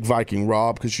 Big Viking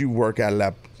Rob, because you work at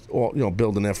that,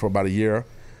 building there for about a year.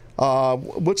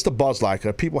 What's the buzz like?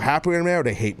 Are people happy in there, or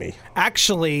they hate me?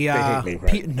 Actually, they hate me,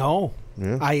 right? No.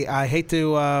 Yeah. I hate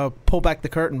to pull back the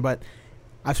curtain, but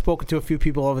I've spoken to a few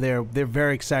people over there. They're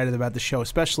very excited about the show,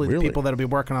 especially the people that will be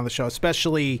working on the show,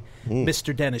 especially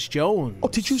Mr. Dennis Jones. Oh,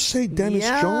 did you say Dennis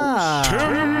Jones?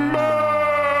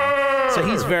 So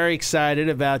he's very excited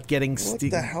about getting... What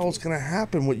the hell's going to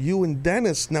happen with you and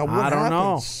Dennis? Now, what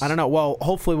happens? I don't know. Well,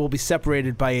 hopefully we'll be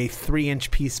separated by a 3-inch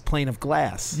piece plane of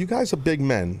glass. You guys are big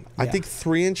men. Yeah. I think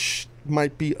 3-inch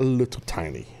might be a little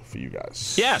tiny for you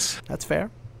guys. Yes. That's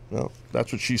fair. Well,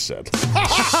 that's what she said.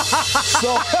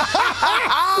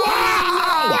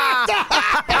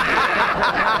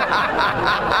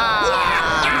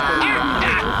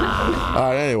 All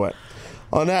right, anyway.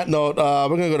 On that note, we're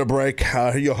going to go to break.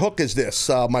 Your hook is this,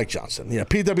 Mike Johnson. Yeah,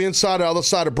 PW Insider, other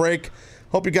side of break.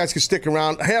 Hope you guys can stick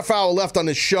around. Half hour left on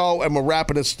this show, and we're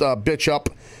wrapping this bitch up.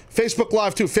 Facebook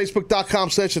Live, too.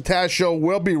 Facebook.com/The Taz Show.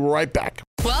 We'll be right back.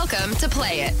 Welcome to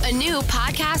Play It, a new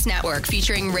podcast network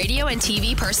featuring radio and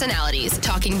TV personalities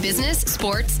talking business,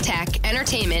 sports, tech,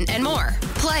 entertainment, and more.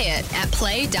 Play it at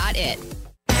play.it.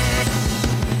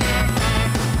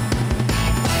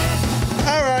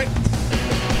 All right.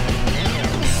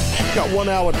 Got 1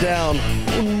 hour down,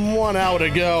 1 hour to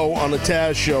go on the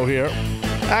Taz Show here.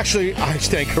 Actually, I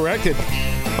stand corrected.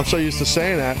 I'm so used to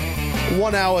saying that.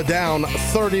 1 hour down,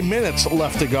 30 minutes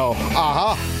left to go.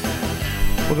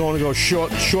 We're going to go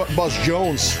short Buzz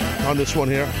Jones on this one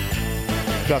here.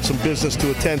 Got some business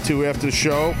to attend to after the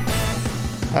show,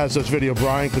 as does Video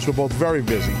Brian, because we're both very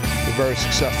busy. We're very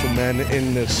successful men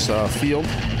in this field,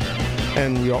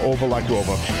 and we are over like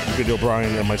Rover. Video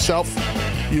Brian and myself.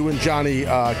 You and Johnny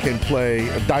can play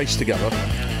dice together.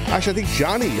 Actually, I think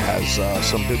Johnny has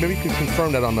some. Maybe you can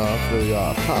confirm that on the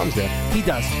comms there. He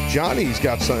does. Johnny's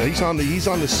got some. He's on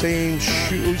the same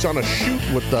shoot. He's on a shoot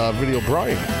with Video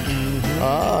Brian.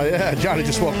 Oh yeah, Johnny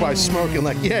just walked by smirking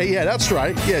like, yeah, that's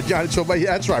right. Yeah, Johnny just walked by.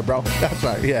 Yeah, that's right, bro. That's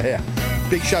right. Yeah.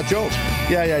 Big Shot Jones.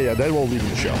 Yeah. They won't leave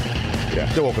the show.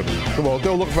 Yeah, they're walking.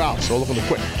 They'll look for hours. They're looking to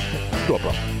quit. Go on,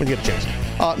 bro. When you get a chance.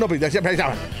 No big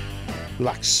deal.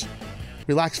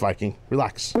 Relax, Viking.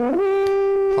 Relax.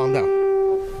 Calm down.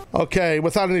 Okay,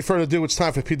 without any further ado, it's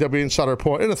time for PW Insider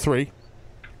Report in a 3,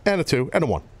 and a 2, and a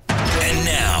 1. And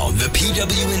now, the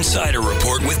PW Insider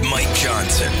Report with Mike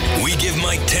Johnson. We give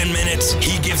Mike 10 minutes.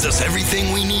 He gives us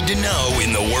everything we need to know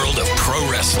in the world of pro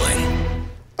wrestling.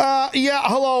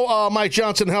 Hello, Mike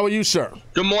Johnson. How are you, sir?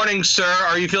 Good morning, sir.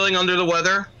 Are you feeling under the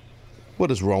weather?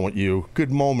 What is wrong with you?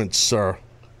 Good moment, sir.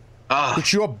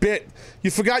 It's your bit.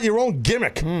 You forgot your own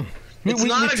gimmick. It's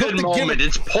not a good moment.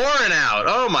 It's pouring out.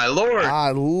 Oh, my Lord. I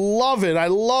love it. I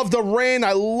love the rain.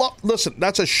 Listen,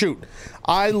 that's a shoot.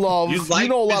 I love, you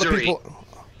know, a lot of people.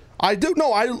 I do.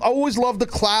 No, I always love the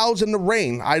clouds and the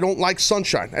rain. I don't like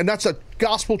sunshine. And that's a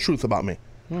gospel truth about me.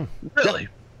 Really?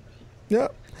 Yeah.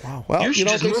 Wow. Well, you should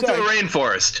just move to the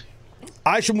rainforest.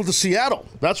 I should move to Seattle.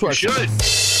 That's where I should.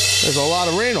 There's a lot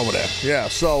of rain over there. Yeah.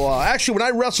 So actually, when I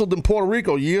wrestled in Puerto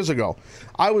Rico years ago,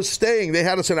 I was staying. They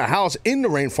had us in a house in the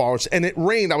rainforest, and it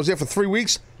rained. I was there for 3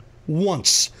 weeks.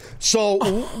 Once. So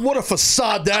what a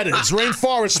facade that is.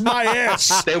 Rainforest, my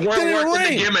ass. They weren't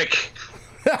working the gimmick.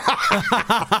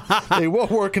 They were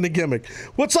working the gimmick.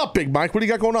 What's up, Big Mike? What do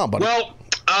you got going on, buddy? Well,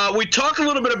 we talked a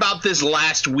little bit about this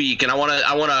last week, and I want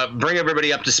to bring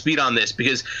everybody up to speed on this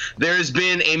because there's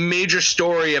been a major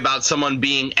story about someone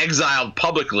being exiled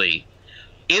publicly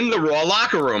in the Raw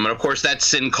locker room, and of course that's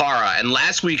Sin Cara. And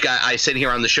last week I said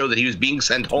here on the show that he was being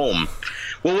sent home.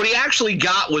 Well, what he actually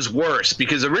got was worse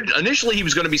because initially he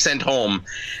was going to be sent home,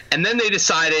 and then they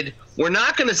decided we're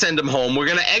not going to send him home. We're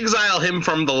going to exile him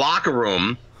from the locker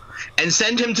room and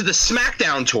send him to the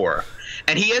SmackDown tour.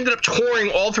 And he ended up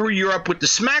touring all through Europe with the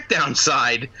SmackDown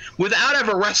side without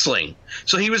ever wrestling.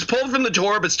 So he was pulled from the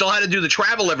tour but still had to do the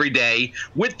travel every day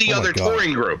with the other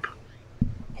touring group.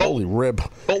 Holy rib.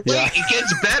 But wait, it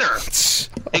gets better.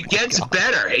 It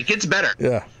gets better.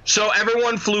 Yeah. So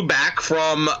everyone flew back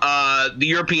from the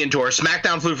European tour.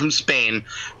 SmackDown flew from Spain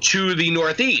to the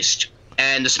Northeast.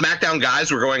 And the SmackDown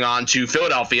guys were going on to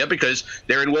Philadelphia because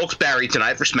they're in Wilkes-Barre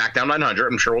tonight for SmackDown 900.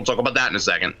 I'm sure we'll talk about that in a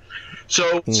second.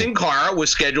 So Sin Cara was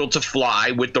scheduled to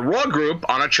fly with the Raw group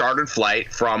on a chartered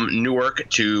flight from Newark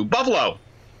to Buffalo.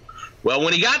 Well,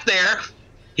 when he got there,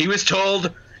 he was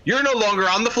told, "You're no longer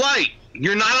on the flight.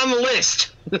 You're not on the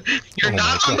list. You're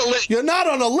not on the list." You're not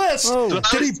on the list. Oh.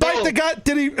 Did he bite the guy?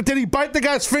 Did he bite the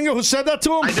guy's finger who said that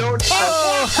to him? I don't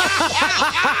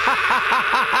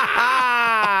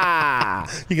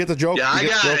know. You get the joke? Yeah, I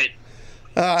got it.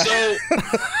 So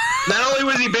not only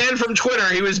was he banned from Twitter,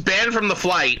 he was banned from the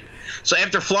flight. So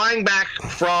after flying back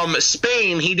from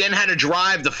Spain, he then had to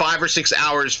drive the 5 or 6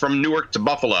 hours from Newark to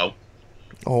Buffalo.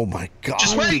 Oh my God!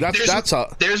 Just wait.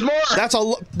 There's more. That's a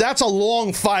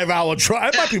long 5-hour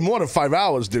drive. It might be more than 5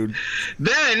 hours, dude.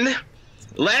 Then,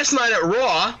 last night at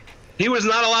Raw, he was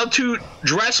not allowed to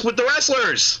dress with the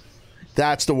wrestlers.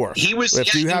 That's the worst.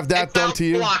 If you have that done to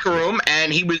you, locker room,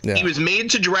 and he was made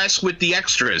to dress with the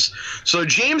extras. So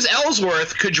James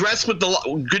Ellsworth could dress in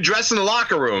the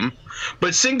locker room,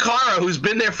 but Sin Cara, who's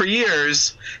been there for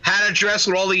years, had to dress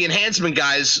with all the enhancement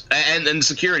guys and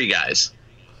security guys.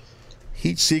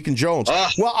 Heat-seeking Jones.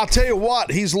 Well, I'll tell you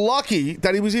what. He's lucky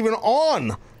that he was even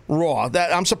on Raw.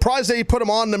 I'm surprised that he put him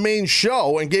on the main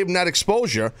show and gave him that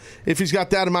exposure. If he's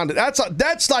got that amount,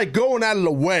 that's like going out of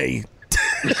the way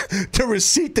to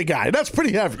receipt the guy. That's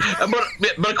pretty heavy.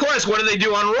 But of course, what do they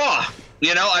do on Raw?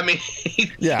 You know, I mean,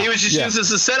 he was just used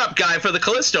as a setup guy for the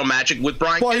Kalisto match with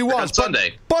Brian Kendrick on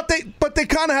Sunday. But they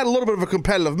kind of had a little bit of a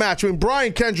competitive match. I mean,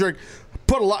 Brian Kendrick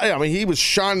put a lot. I mean, he was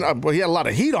shining. He had a lot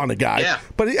of heat on the guy. Yeah.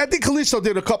 But I think Kalisto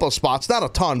did a couple of spots, not a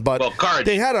ton, but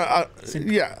they had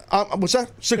what's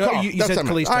that? You said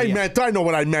Kalisto. I know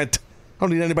what I meant. I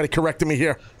don't need anybody correcting me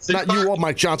here. Not you or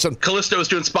Mike Johnson. Kalisto was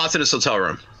doing spots in his hotel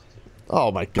room.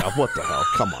 Oh my God! What the hell?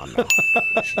 Come on now.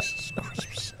 Jesus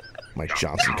Christ. Mike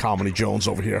Johnson, Comedy Jones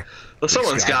over here. Well,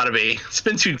 someone's got to be. It's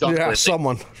been too dumb. Yeah,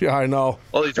 someone. Yeah, I know.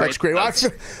 That's great.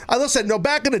 I listen. No,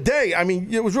 back in the day, I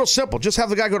mean, it was real simple. Just have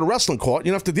the guy go to wrestling court.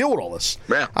 You don't have to deal with all this.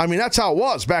 Yeah. I mean, that's how it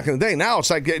was back in the day. Now it's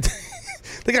like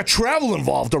they got travel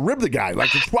involved to rib the guy.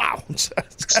 Like, wow. It's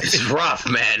rough,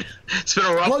 man. It's been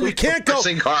a rough week.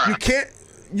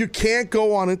 You can't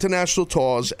go on international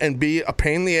tours and be a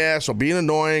pain in the ass or being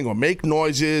annoying or make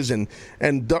noises and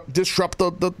disrupt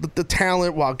the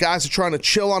talent while guys are trying to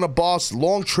chill on a bus,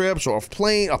 long trips or a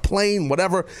plane,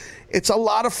 whatever. It's a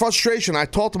lot of frustration. I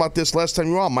talked about this last time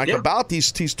you were on, Mike, about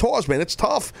these tours, man. It's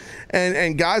tough.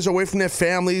 And guys are away from their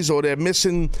families or they're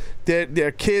missing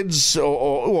their kids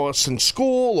or in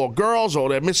school or girls or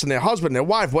they're missing their husband, their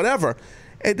wife, whatever.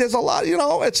 And there's a lot,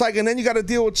 it's like, and then you got to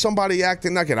deal with somebody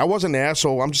acting like it. I wasn't there,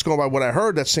 so I'm just going by what I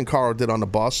heard that Sin Cara did on the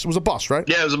bus. It was a bus, right?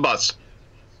 Yeah, it was a bus.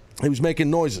 He was making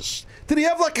noises. Did he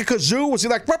have like a kazoo? Was he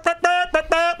like, what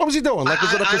was he doing? Like,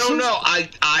 was it a kazoo? I don't know.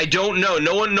 I don't know.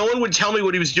 No one would tell me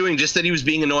what he was doing, just that he was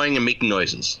being annoying and making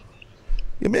noises.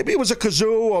 Yeah, maybe it was a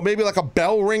kazoo or maybe like a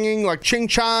bell ringing, like ching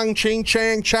chang, ching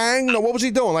chang chang. No, what was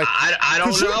he doing? Like I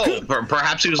don't know.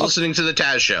 Perhaps he was listening to the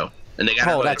Taz show. And they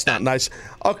got that's not nice.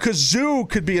 A kazoo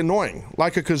could be annoying.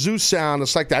 Like a kazoo sound,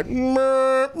 it's like that,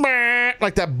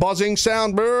 like that buzzing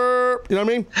sound. You know what I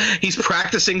mean? He's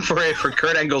practicing for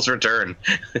Kurt Angle's return.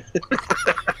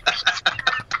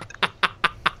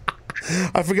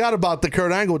 I forgot about the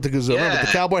Kurt Angle with the kazoo. Yeah. Remember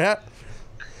the cowboy hat?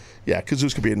 Yeah,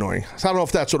 kazoos could be annoying. So I don't know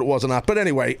if that's what it was or not. But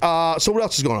anyway, so what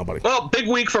else is going on, buddy? Well, big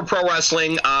week for pro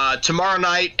wrestling. Tomorrow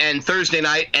night and Thursday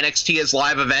night, NXT has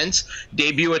live events.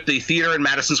 Debut at the theater in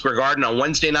Madison Square Garden on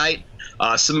Wednesday night.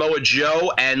 Samoa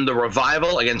Joe and The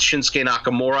Revival against Shinsuke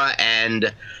Nakamura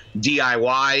and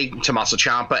DIY, Tommaso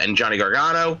Ciampa and Johnny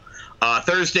Gargano.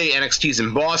 Thursday, NXT's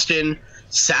in Boston.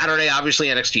 Saturday, obviously,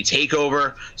 NXT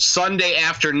TakeOver. Sunday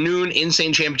afternoon,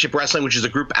 Insane Championship Wrestling, which is a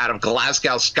group out of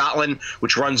Glasgow, Scotland,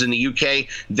 which runs in the UK.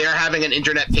 They're having an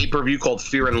internet pay-per-view called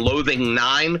Fear and Loathing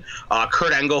 9.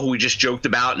 Kurt Angle, who we just joked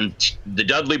about, and the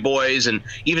Dudley Boys, and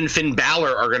even Finn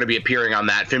Balor are going to be appearing on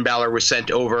that. Finn Balor was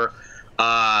sent over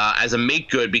as a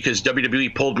make-good because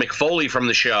WWE pulled Mick Foley from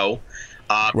the show.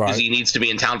 Because he needs to be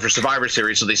in town for Survivor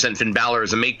Series, so they sent Finn Balor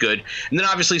as a make-good. And then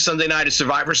obviously Sunday night is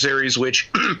Survivor Series,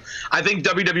 which I think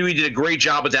WWE did a great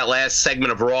job with that last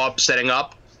segment of Raw setting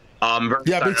up.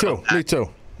 Yeah, me too.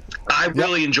 I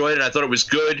really enjoyed it. I thought it was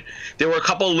good. There were a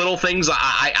couple of little things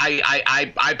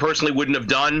I personally wouldn't have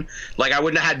done. Like I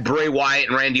wouldn't have had Bray Wyatt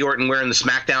and Randy Orton wearing the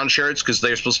SmackDown shirts because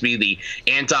they're supposed to be the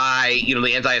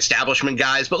anti-establishment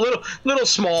guys. But little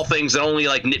small things that only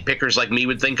like nitpickers like me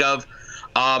would think of.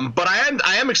 But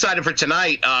I am excited for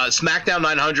tonight. SmackDown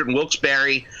 900 in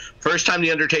Wilkes-Barre. First time The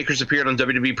Undertaker's appeared on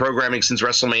WWE programming since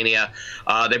WrestleMania.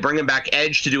 They're bringing back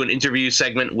Edge to do an interview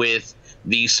segment with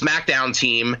the SmackDown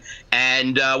team,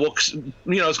 and it's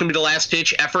going to be the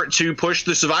last-ditch effort to push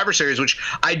the Survivor Series, which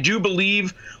I do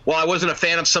believe, while I wasn't a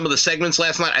fan of some of the segments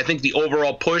last night, I think the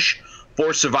overall push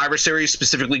for Survivor Series,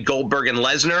 specifically Goldberg and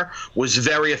Lesnar, was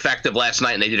very effective last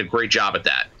night, and they did a great job at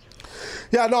that.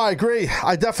 Yeah, no, I agree.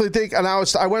 I definitely think, and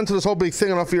I went into this whole big thing,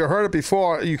 I don't know if you heard it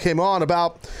before you came on,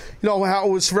 about, how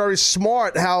it was very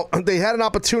smart, how they had an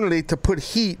opportunity to put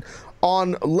heat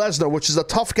on Lesnar, which is a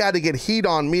tough guy to get heat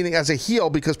on, meaning as a heel,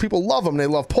 because people love him. They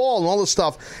love Paul and all this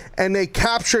stuff. And they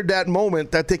captured that moment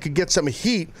that they could get some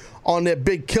heat on their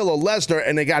big killer Lesnar,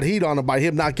 and they got heat on him by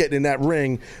him not getting in that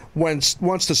ring once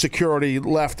the security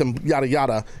left and yada,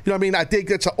 yada. You know what I mean? I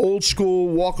think it's an old school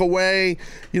walk away,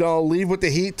 leave with the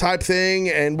heat type thing.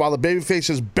 And while the babyface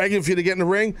is begging for you to get in the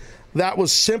ring, that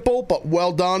was simple but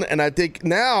well done, and I think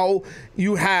now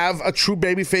you have a true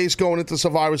babyface going into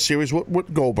Survivor Series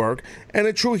with Goldberg, and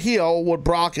a true heel with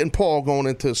Brock and Paul going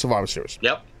into Survivor Series.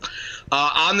 Yep.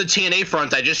 On the TNA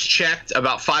front, I just checked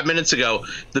about 5 minutes ago.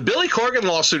 The Billy Corgan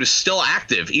lawsuit is still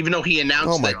active, even though he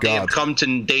announced that they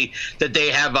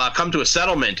have come to a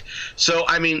settlement. So,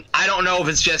 I mean, I don't know if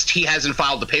it's just he hasn't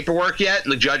filed the paperwork yet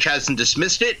and the judge hasn't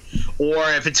dismissed it,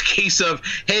 or if it's a case of,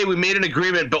 hey, we made an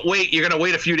agreement, but wait, you're going to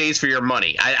wait a few days for your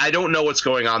money. I don't know what's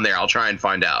going on there. I'll try and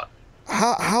find out.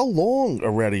 How long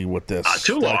already with this?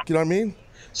 Too long. You know what I mean?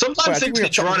 Sometimes things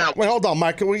get run out. Wait, hold on,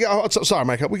 Mike. Sorry,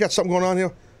 Mike. We got something going on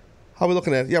here. How are we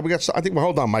looking at it? Yeah, we got. I think.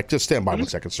 Hold on, Mike. Just stand by 1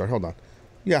 second, sir. Hold on.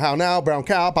 Yeah, how now? Brown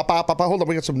cow. Pop. Hold on.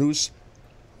 We got some news.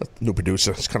 New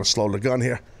producer. It's kind of slow to the gun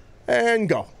here. And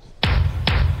go.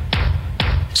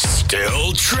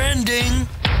 Still trending.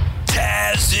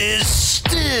 Taz is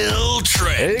still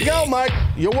trending. There you go, Mike.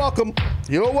 You're welcome.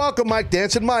 You're welcome, Mike.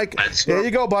 Dancing Mike. There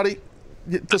you go, buddy.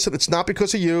 Listen, it's not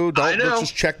because of you.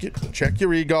 Let's just check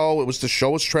your ego. It was the show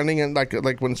was trending and like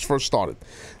when it first started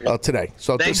today.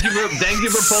 So thank you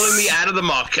for pulling me out of the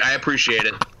muck. I appreciate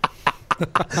it.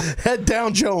 Head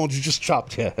down, Jones. You just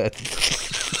chopped your head.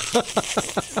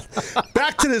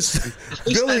 Back to this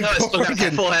Billy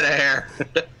Corgan. Full head of hair.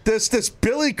 This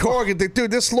Billy Corgan, dude.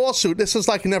 This lawsuit. This is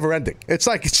like never ending. It's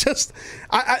just.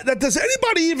 Does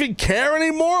anybody even care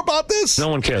anymore about this? No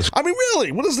one cares. I mean,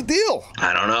 really, what is the deal?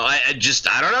 I don't know. I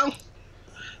don't know.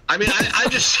 I mean, I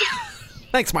just.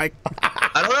 Thanks, Mike.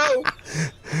 I don't know.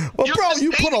 Well, bro,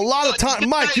 you put a lot of time,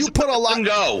 Mike. You put a lot.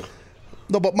 Go.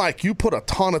 No, but Mike, you put a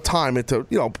ton of time into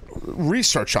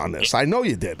research on this. I know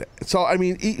you did. So I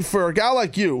mean, for a guy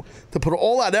like you to put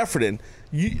all that effort in,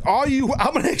 I'm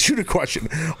going to ask you the question: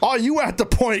 are you at the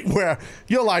point where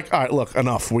you're like, all right, look,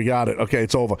 enough, we got it, okay,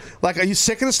 it's over? Like, are you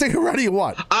sick of this thing already, or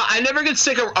what? I never get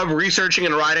sick of researching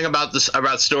and writing about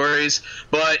stories,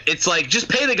 but it's like, just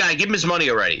pay the guy, give him his money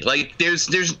already. Like, there's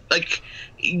like,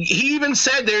 he even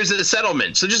said there's a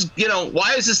settlement. So just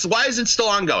why is it still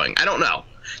ongoing? I don't know.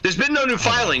 There's been no new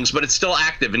filings, but it's still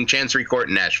active in Chancery Court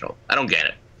in Nashville. I don't get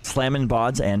it. Slamming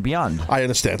Bods and beyond. I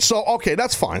understand. So, okay,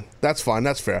 that's fine. That's fine.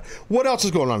 That's fair. What else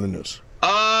is going on in the news?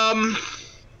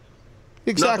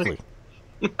 Exactly.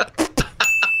 Well,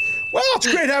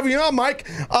 it's great having you on, Mike.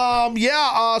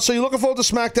 So you're looking forward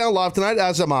to SmackDown Live tonight,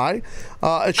 as am I.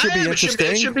 It should be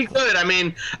interesting. It should be good. I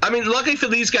mean, lucky for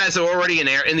these guys that are already in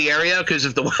the area, because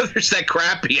if the weather's that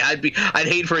crappy, I'd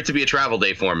hate for it to be a travel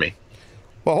day for me.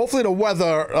 Well, hopefully the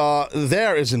weather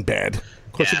there isn't bad.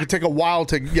 Because it could take a while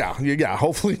to,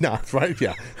 hopefully not, right?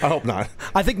 Yeah, I hope not.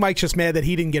 I think Mike's just mad that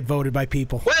he didn't get voted by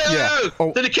people. Wait,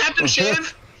 did the captain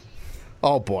shave?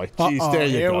 Oh, boy. Jeez, there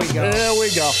you go. We go. There we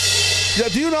go. Yeah,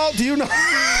 do you know?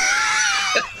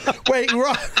 Wait,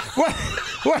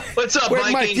 what's up,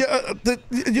 Viking? Mike,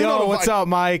 what's up,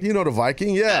 Mike? You know the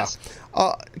Viking, yeah. Yes.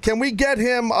 Can we get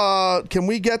him? Can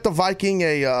we get the Viking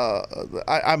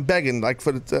I'm begging, like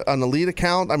for an elite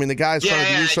account. I mean, the guy's trying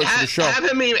to do research for the show.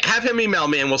 Have him email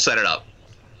me and we'll set it up.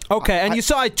 Okay, and you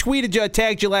saw I tweeted you, I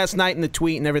tagged you last night in the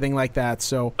tweet and everything like that.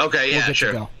 So okay, yeah,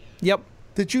 sure. Go. Yep.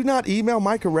 Did you not email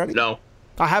Mike already? No.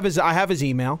 I have his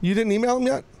email. You didn't email him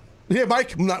yet? Yeah,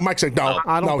 Mike said no.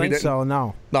 I don't think so.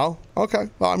 No. No. Okay.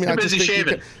 Well, I mean, I'm busy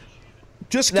shaving.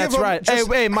 That's right.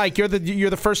 Hey, Mike, you're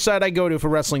the first site I go to for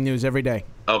wrestling news every day.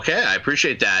 Okay, I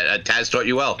appreciate that. Taz taught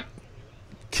you well.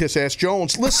 Kiss ass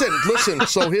Jones. Listen.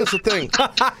 So here's the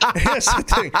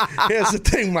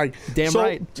thing, Mike. Damn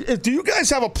right. Do you guys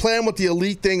have a plan with the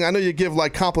elite thing? I know you give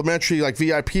like complimentary, like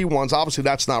VIP ones. Obviously,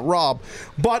 that's not Rob.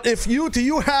 But do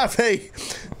you have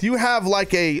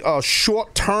like a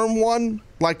short term one?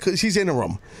 Like, 'cause he's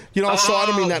interim. So I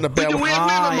don't mean that in a bad way. We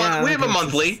have a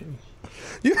monthly.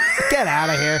 Get out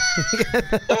of here.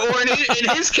 Or in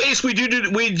his case, we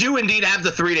do indeed have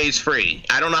the 3 days free.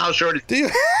 I don't know how short it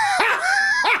is.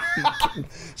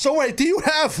 So wait, do you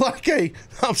have like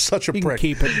I'm such a prick.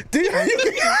 Keep it.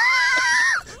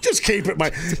 Just keep it,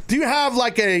 Mike. Do you have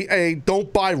like a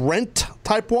don't buy rent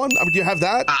type one? I mean, do you have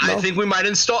that? I think we might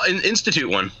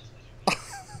institute one.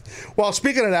 Well,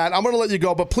 speaking of that, I'm going to let you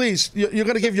go, but please, you're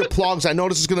going to give your plugs. I know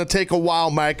this is going to take a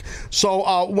while, Mike.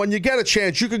 So when you get a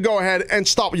chance, you can go ahead and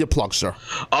start with your plugs, sir.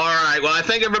 All right. Well, I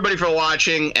thank everybody for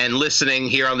watching and listening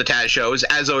here on the Taz Show. It was,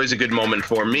 as always, a good moment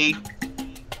for me.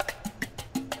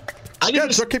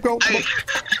 Sir, keep going.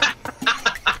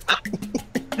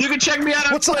 You can check me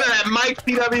out on Twitter at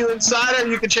MikePWInsider.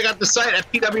 You can check out the site at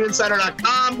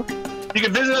pwinsider.com. You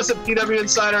can visit us at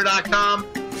pwinsider.com.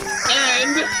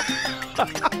 And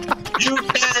you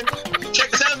can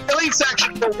check us out in the Elite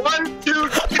section for 1, 2,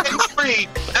 3 days free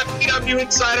at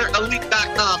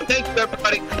pwinsiderelite.com. Thank you,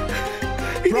 everybody.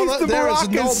 Brother, there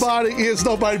is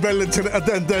nobody better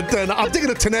than I'm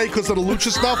thinking of Tenay because of the Lucha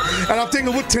stuff, and I'm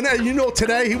thinking with Tenay,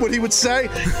 Tenay, what he would say?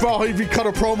 Bro, he'd cut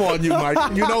a promo on you, Mike.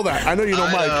 You know that. I know you know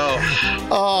Mike.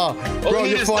 Bro,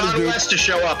 you're funny, dude. West to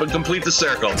show up and complete the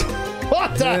circle.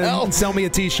 What the hell? Sell me a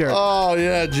T-shirt. Oh,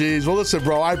 yeah, geez. Well, listen,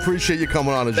 bro, I appreciate you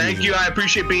coming on. Thank you. I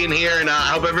appreciate being here, and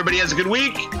I hope everybody has a good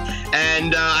week.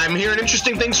 And I'm hearing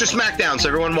interesting things for SmackDown, so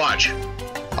everyone watch.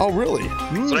 Oh, really?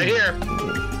 That's what I hear.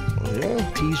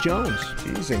 Yeah. Tease Jones.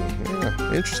 Teasing.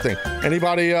 Yeah. Interesting.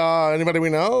 Anybody we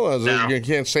know? No. You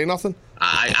can't say nothing?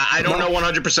 I don't know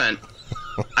 100%.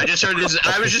 I just heard this.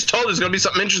 I was just told there's going to be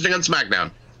something interesting on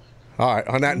SmackDown. All right.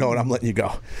 On that note, I'm letting you go.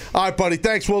 All right, buddy.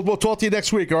 Thanks. We'll talk to you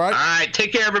next week. All right. All right.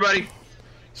 Take care, everybody.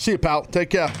 See you, pal. Take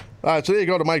care. All right, so there you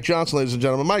go to Mike Johnson, ladies and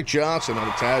gentlemen. Mike Johnson on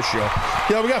the Taz Show.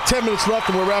 Yeah, we got 10 minutes left,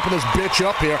 and we're wrapping this bitch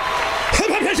up here.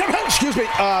 Excuse me.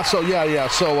 So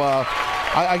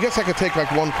I guess I could take like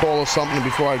one call or something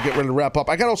before I get ready to wrap up.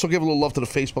 I got to also give a little love to the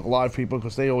Facebook Live people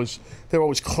because they're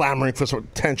always clamoring for some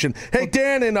attention. Hey,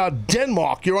 Dan in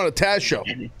Denmark, you're on the Taz Show.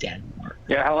 Denmark.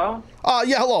 Yeah, hello?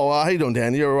 Yeah, hello. How you doing,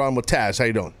 Dan? You're on with Taz. How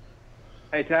you doing?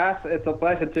 Hey, Taz. It's a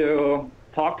pleasure to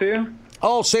talk to you.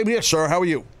 Oh, same here, sir. How are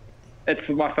you? It's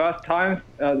my first time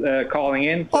calling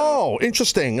in. So. Oh,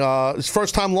 interesting. It's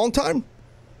first time, long time?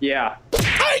 Yeah.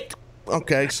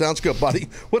 Okay, sounds good, buddy.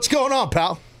 What's going on,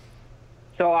 pal?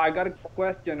 So I got a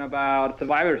question about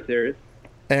Survivor Series.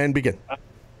 And begin.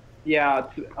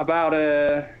 It's about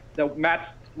the match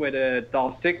with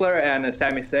Dolph Ziggler and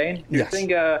Sami Zayn. Do you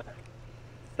think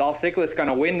Dolph Ziggler is going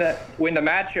to win the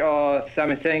match, or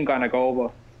Sami Zayn going to go over?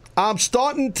 I'm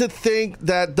starting to think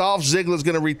that Dolph Ziggler is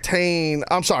going to retain.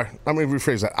 I'm sorry. I'm going to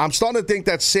rephrase that. I'm starting to think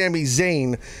that Sami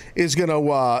Zayn is going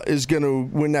to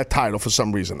win that title for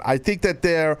some reason. I think that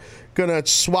they're going to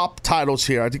swap titles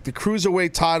here. I think the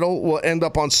Cruiserweight title will end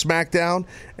up on SmackDown,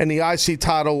 and the IC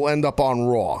title will end up on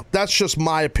Raw. That's just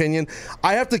my opinion.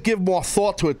 I have to give more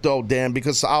thought to it, though, Dan,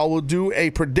 because I will do a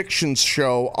predictions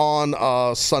show on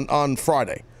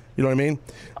Friday. You know what I mean?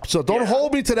 So don't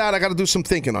hold me to that. I got to do some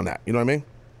thinking on that. You know what I mean?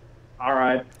 All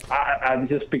right. I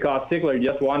just because Ziggler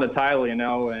just won the title, and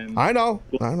I know.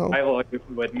 Title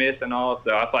with Miz and all,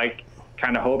 so I was like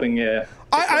kind of hoping.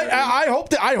 I hope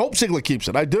Ziggler keeps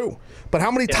it. I do. But how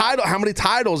many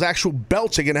titles, actual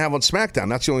belts, are you gonna have on SmackDown?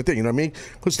 That's the only thing. You know what I mean?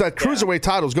 Because that Cruiserweight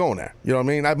title's going there. You know what I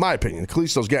mean? That's my opinion.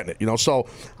 Kalisto's getting it. So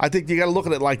I think you got to look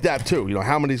at it like that too.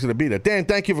 How many's gonna be there? Dan,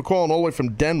 thank you for calling all the way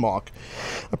from Denmark.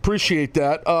 Appreciate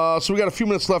that. So we got a few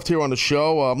minutes left here on the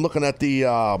show. I'm looking at the.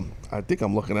 I think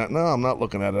I'm looking at. No, I'm not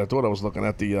looking at it. I thought I was looking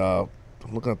at the.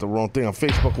 I'm looking at the wrong thing on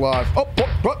Facebook Live. Oh,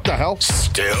 what the hell?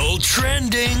 Still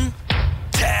trending.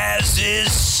 Taz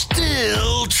is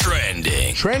still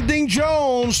trending. Trending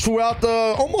Jones throughout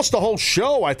almost the whole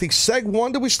show. I think Seg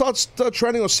 1. Did we start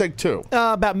trending or Seg 2?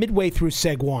 About midway through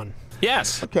Seg 1.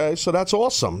 Yes. Okay, so that's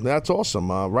awesome. That's awesome.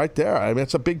 Right there. I mean,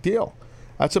 it's a big deal.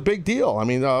 That's a big deal. I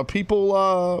mean,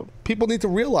 people need to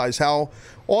realize how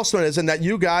awesome it is, and that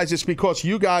you guys, it's because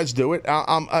you guys do it.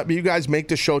 You guys make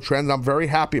the show trend, and I'm very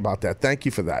happy about that. Thank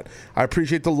you for that. I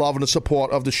appreciate the love and the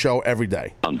support of the show every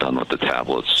day. I'm done with the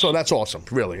tablets. So that's awesome,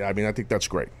 really. I mean, I think that's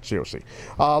great. Seriously.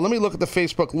 Let me look at the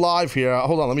Facebook Live here.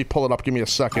 Hold on, let me pull it up. Give me a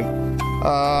second.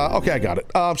 Okay, I got it.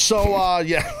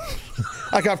 Yeah.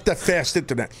 I got that fast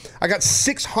internet. I got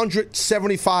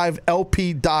 675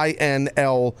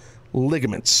 LP-DI-NL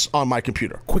ligaments on my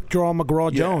computer. Quick Draw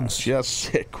McGraw Jones. Yes,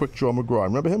 Quick Draw McGraw.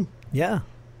 Remember him? Yeah.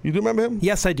 You do remember him?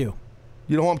 Yes, I do.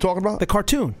 You know who I'm talking about? The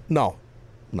cartoon. No.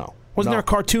 Wasn't there a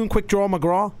cartoon, Quick Draw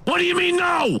McGraw? What do you mean,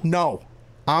 no? No.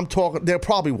 I'm talking, there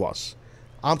probably was.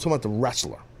 I'm talking about the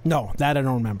wrestler. No, that I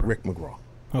don't remember. Rick McGraw.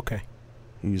 Okay.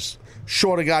 He's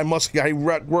shorter guy, muscular guy. He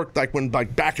worked back in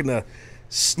the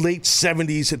late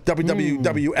 70s at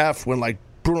WWF when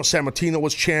Bruno Sammartino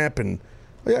was champ, and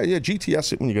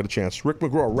GTS it when you get a chance. Rick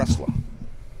McGraw, wrestler.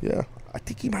 Yeah. I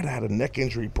think he might have had a neck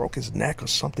injury, broke his neck or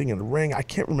something in the ring. I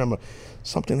can't remember.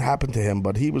 Something happened to him,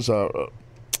 but he was a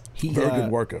very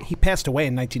good worker. He passed away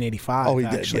in 1985. Oh, he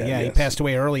actually. did? Yeah, he passed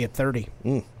away early at 30.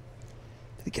 Did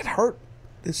he get hurt?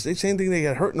 Is they saying they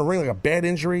get hurt in the ring, like a bad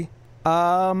injury?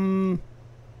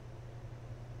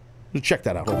 You check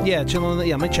that out. Yeah,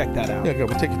 let me check that out. Yeah, go.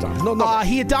 Take your time. No.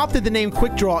 He adopted the name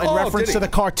Quick Draw in reference to the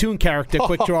cartoon character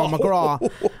Quick Draw McGraw.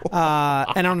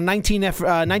 And on a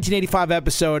 1985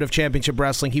 episode of Championship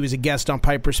Wrestling, he was a guest on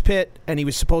Piper's Pit, and he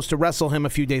was supposed to wrestle him a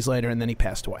few days later, and then he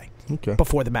passed away. Okay.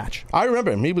 Before the match. I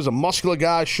remember him. He was a muscular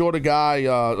guy, shorter guy,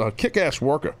 a kick-ass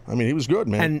worker. I mean, he was good,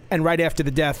 man. And right after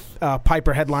the death,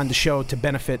 Piper headlined the show to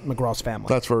benefit McGraw's family.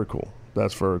 That's very cool.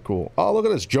 That's very cool. Oh, look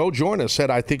at this. Joe Joyner said,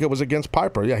 I think it was against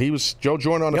Piper. Yeah, he was Joe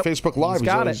Joyner on the Facebook Live.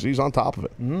 He's on top of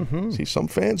it. Mm-hmm. See, some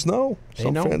fans know.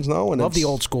 Fans know. And love the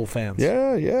old school fans.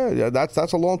 Yeah.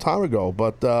 That's a long time ago.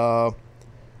 But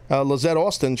Lizette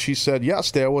Austin, she said,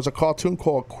 yes, there was a cartoon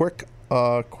called Quick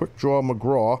Draw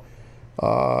McGraw.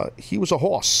 He was a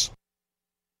horse.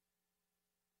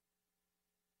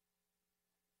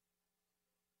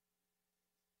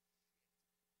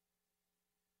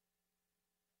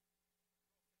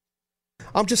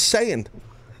 I'm just saying,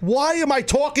 why am I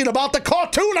talking about the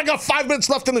cartoon? I got 5 minutes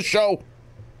left in the show.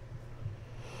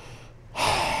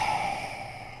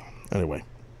 Anyway,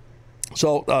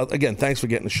 so again, thanks for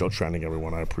getting the show trending,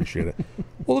 everyone. I appreciate it.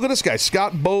 Well, look at this guy,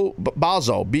 Scott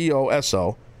Bozo,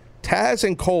 B-O-S-O. Taz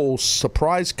and Cole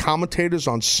surprise commentators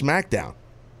on SmackDown.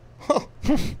 Huh.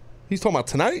 He's talking about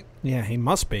tonight? Yeah, he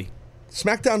must be.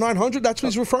 SmackDown 900, that's what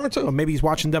he's referring to? Or maybe he's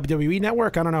watching WWE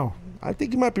Network. I don't know. I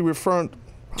think he might be referring...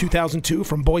 2002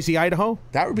 from Boise, Idaho?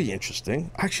 That would be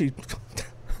interesting. Actually,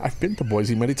 I've been to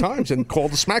Boise many times and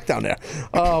called the SmackDown there.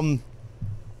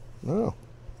 Oh,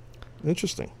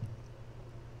 interesting.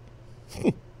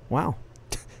 Wow.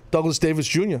 Douglas Davis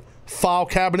Jr., File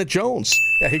Cabinet Jones.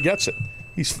 Yeah, he gets it.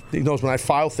 He knows when I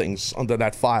file things under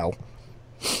that file.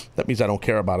 That means I don't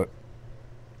care about it.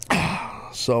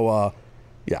 So,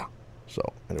 yeah. So,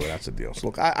 anyway, that's the deal. So,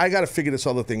 look, I got to figure this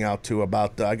other thing out, too,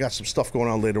 about I got some stuff going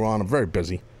on later on. I'm very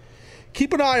busy.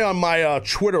 Keep an eye on my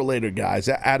Twitter later, guys,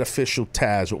 at Official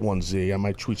Taz with 1Z. I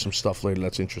might tweet some stuff later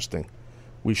that's interesting.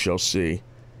 We shall see.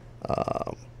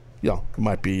 Yeah, it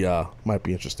might be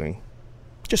interesting.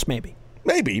 Just maybe.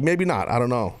 Maybe not. I don't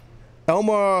know.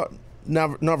 Elmer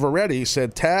Navarrete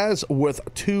said Taz with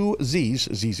 2 Z's,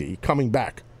 ZZ, coming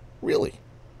back. Really?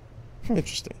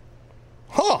 Interesting.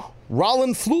 Huh.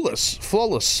 Rollin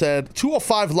Flawless said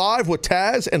 205 Live with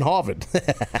Taz and Harvard.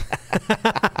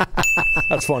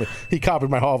 That's funny. He copied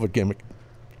my Harvard gimmick.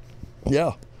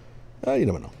 Yeah. You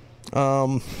never know.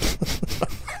 I'm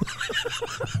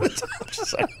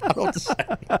just like, I don't know what to say.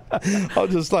 I'm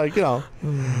just like, you know.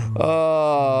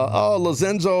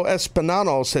 Lorenzo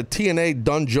Espinano said TNA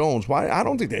done Jones. Why? I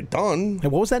don't think they're done. And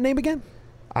what was that name again?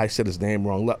 I said his name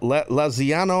wrong.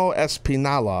 Laziano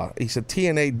Espinala. He said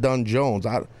TNA done Jones.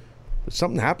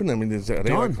 Something happened? I mean, I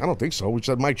don't think so. We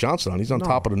said Mike Johnson on. He's on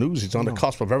top of the news. He's on the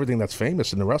cusp of everything that's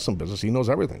famous in the wrestling business. He knows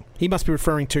everything. He must be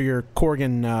referring to your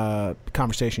Corgan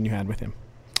conversation you had with him.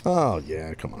 Oh,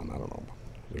 yeah. Come on. I don't know.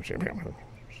 I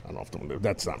don't know if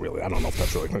that's not really. I don't know if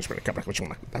that's really.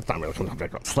 That's not really.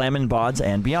 Slammin' Bods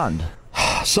and Beyond.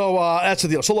 So that's the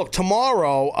deal. So look,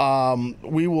 tomorrow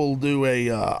we will do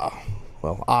a.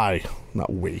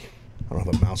 Not we. I don't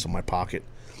have a mouse in my pocket.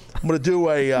 I'm going to do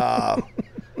a.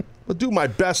 I'll do my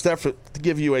best effort to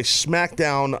give you a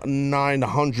SmackDown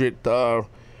 900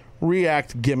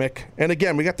 React gimmick. And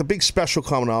again, we got the big special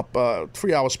coming up,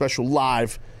 3-hour special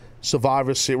live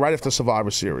Survivor Series, right after Survivor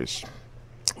Series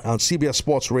on CBS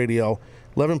Sports Radio,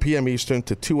 11 p.m. Eastern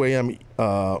to 2 a.m.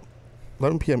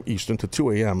 11 p.m. Eastern to 2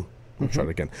 a.m. Let me try it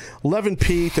again. 11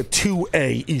 p. to 2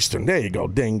 a. Eastern. There you go.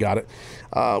 Ding, got it.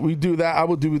 We do that. I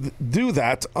will do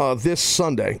that this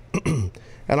Sunday.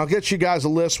 And I'll get you guys a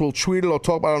list. We'll tweet it. I'll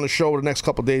talk about it on the show over the next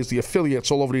couple of days. The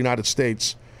affiliates all over the United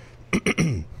States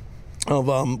of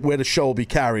where the show will be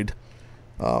carried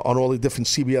on all the different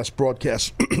CBS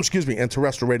broadcasts, and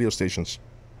terrestrial radio stations.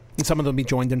 And some of them will be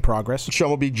joined in progress. Some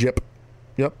will be JIP.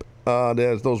 Yep.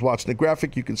 There's those watching the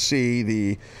graphic. You can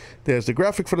see there's the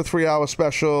graphic for the 3-hour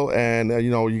special, and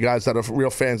you guys that are real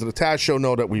fans of the Taz show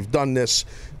know that we've done this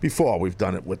before. We've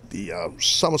done it with the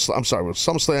SummerSlam. I'm sorry, with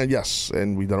SummerSlam, yes,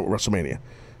 and we've done it with WrestleMania.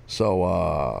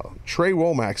 So Trey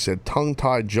Womack said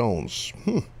tongue-tied Jones.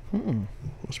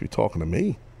 Must be talking to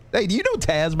me. Hey, do you know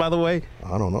Taz, by the way?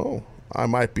 I don't know. I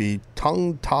might be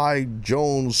tongue-tied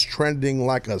Jones trending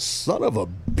like a son of a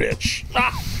bitch.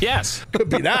 Yes. Could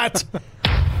be that.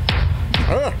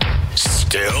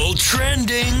 Still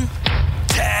trending.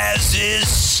 Taz is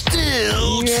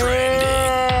still trending.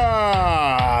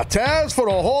 Taz for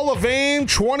the Hall of Fame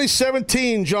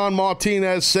 2017, John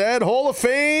Martinez said. Hall of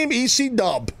Fame, EC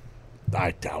Dub.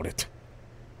 I doubt it.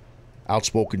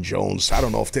 Outspoken Jones. I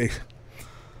don't know if they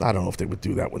would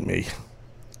do that with me.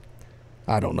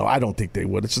 I don't know. I don't think they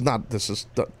would. This is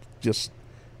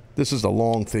the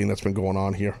long thing that's been going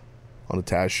on here on the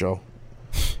Taz show.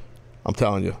 I'm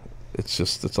telling you, it's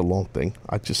a long thing.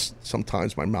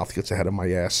 Sometimes my mouth gets ahead of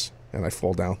my ass and I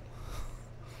fall down.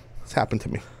 It's happened to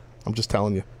me. I'm just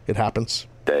telling you, it happens.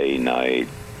 Day, night,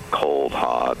 cold,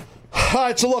 hot. All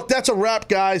right, so look, that's a wrap,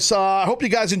 guys. I hope you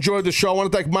guys enjoyed the show. I want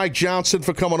to thank Mike Johnson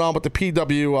for coming on with the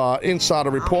PW Insider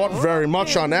Report very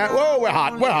much on that. Whoa, we're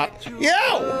hot.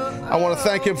 Yeah! I want to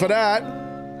thank him for that.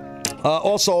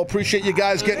 Also, appreciate you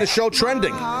guys getting the show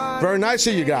trending. Very nice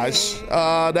of you guys.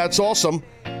 That's awesome.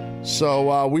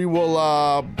 So we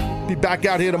will be back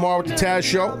out here tomorrow with the Taz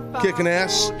Show, kicking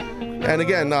ass. And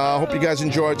again, I hope you guys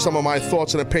enjoyed some of my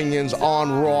thoughts and opinions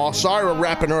on Raw. Sorry we're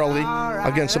wrapping early.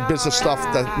 Again, some business stuff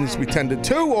that needs to be tended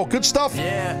to. All good stuff.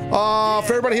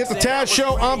 For everybody hit the Taz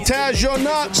Show, I'm Taz, you're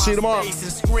not. See you tomorrow.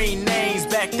 Screen names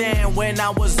back then when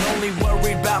I was only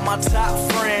worried about my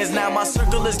top friends. Now my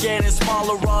circle is getting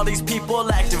smaller. All these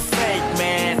people acting fake,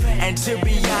 man. And to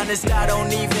be honest, honest, I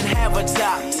don't even have a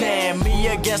top 10. Me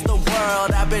against the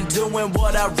world, I've been doing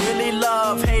what I really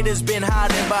love. Haters been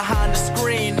hiding behind the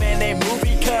screen, man, they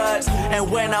movie cuts. And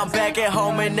when I'm back at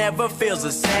home, it never feels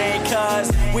the same,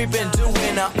 cause we've been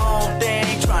doing our own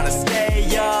thing, trying to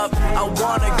stay up. I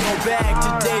wanna go back to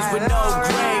days with no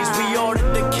grades. We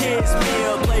ordered the kids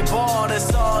meal, play ball,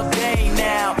 that's all day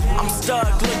now. I'm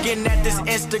stuck looking at this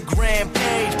Instagram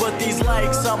page, but these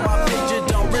likes on my picture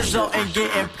don't result in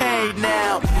getting paid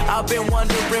now. I've been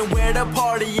wondering where the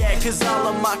party at, cause all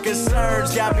of my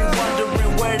concerns got me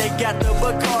wondering where they got the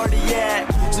Bacardi at.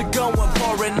 So go and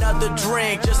pour another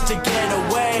drink just to get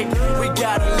away. We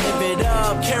gotta live it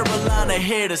up, Carolina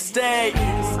here to stay.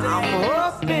 I'm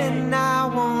hoping I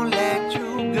won't let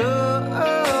you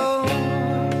go.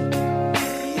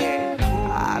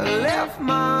 I left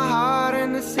my heart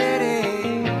in the city.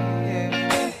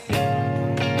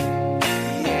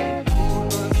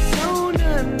 But soon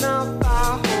enough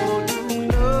I'll hold you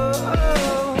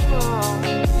close.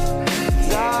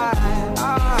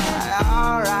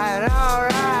 Alright,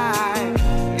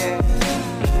 yeah.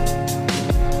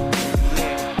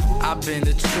 I've been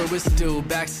the truest dude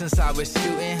back since I was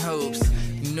shooting hoops.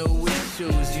 New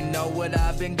issues, you know what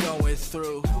I've been going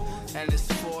through. And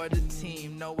it's for the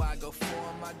team, know I go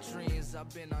for my dreams.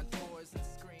 I've been on tours and